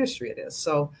great an industry it is.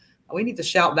 So we need to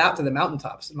shout that to the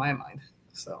mountaintops in my mind.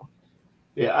 So.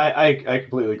 Yeah, I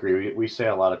completely agree. We say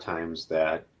a lot of times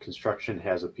that construction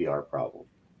has a PR problem.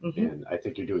 Mm-hmm. And I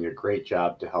think you're doing a great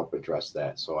job to help address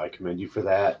that. So I commend you for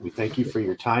that. We thank you for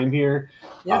your time here.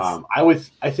 Yes.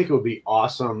 I think it would be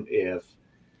awesome if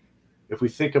we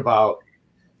think about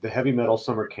the heavy metal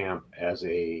summer camp as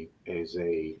a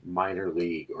minor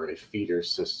league or a feeder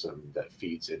system that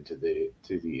feeds into the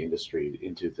industry,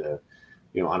 into the,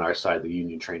 on our side, the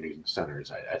union training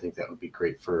centers. I think that would be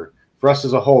great for us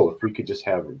as a whole, if we could just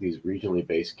have these regionally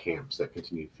based camps that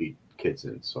continue to feed kids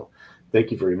in. So thank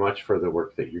you very much for the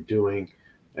work that you're doing.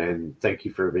 And thank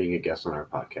you for being a guest on our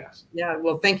podcast. Yeah,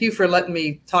 well, thank you for letting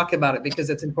me talk about it because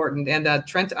it's important. And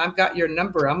Trent, I've got your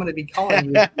number. I'm going to be calling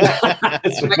you.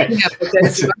 That's right.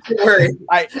 So don't worry.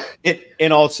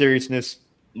 In all seriousness,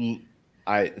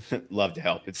 I love to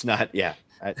help. It's not,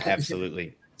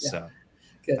 absolutely. Yeah. So.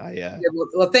 Good.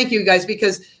 Well, thank you guys,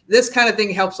 because this kind of thing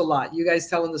helps a lot. You guys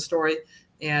telling the story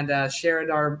and sharing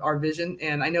our vision.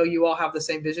 And I know you all have the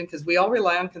same vision because we all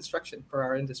rely on construction for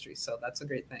our industry. So that's a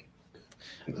great thing.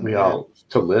 We all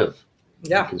to live.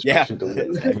 Yeah. Construction to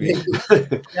live. I mean,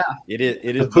 It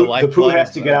is the poo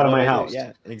has to get out of my house.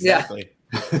 Yeah, exactly.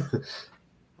 Yeah.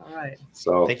 All right.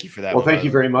 So thank you for that. Well, thank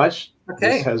you very much.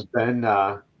 Okay. This has been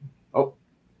Angie,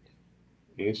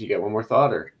 you got one more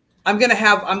thought, or? I'm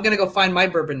gonna go find my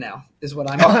bourbon now. Is what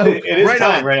I'm. It is right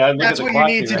time, right? That's what you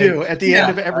need to do at the end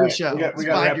of every show. We got to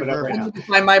wrap it up right now.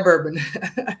 Find my bourbon.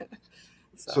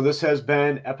 So this has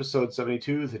been episode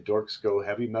 72, The Dorks Go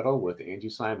Heavy Metal with Angie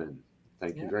Simon.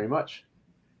 Thank you very much.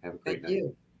 Have a great night. Thank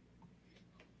you.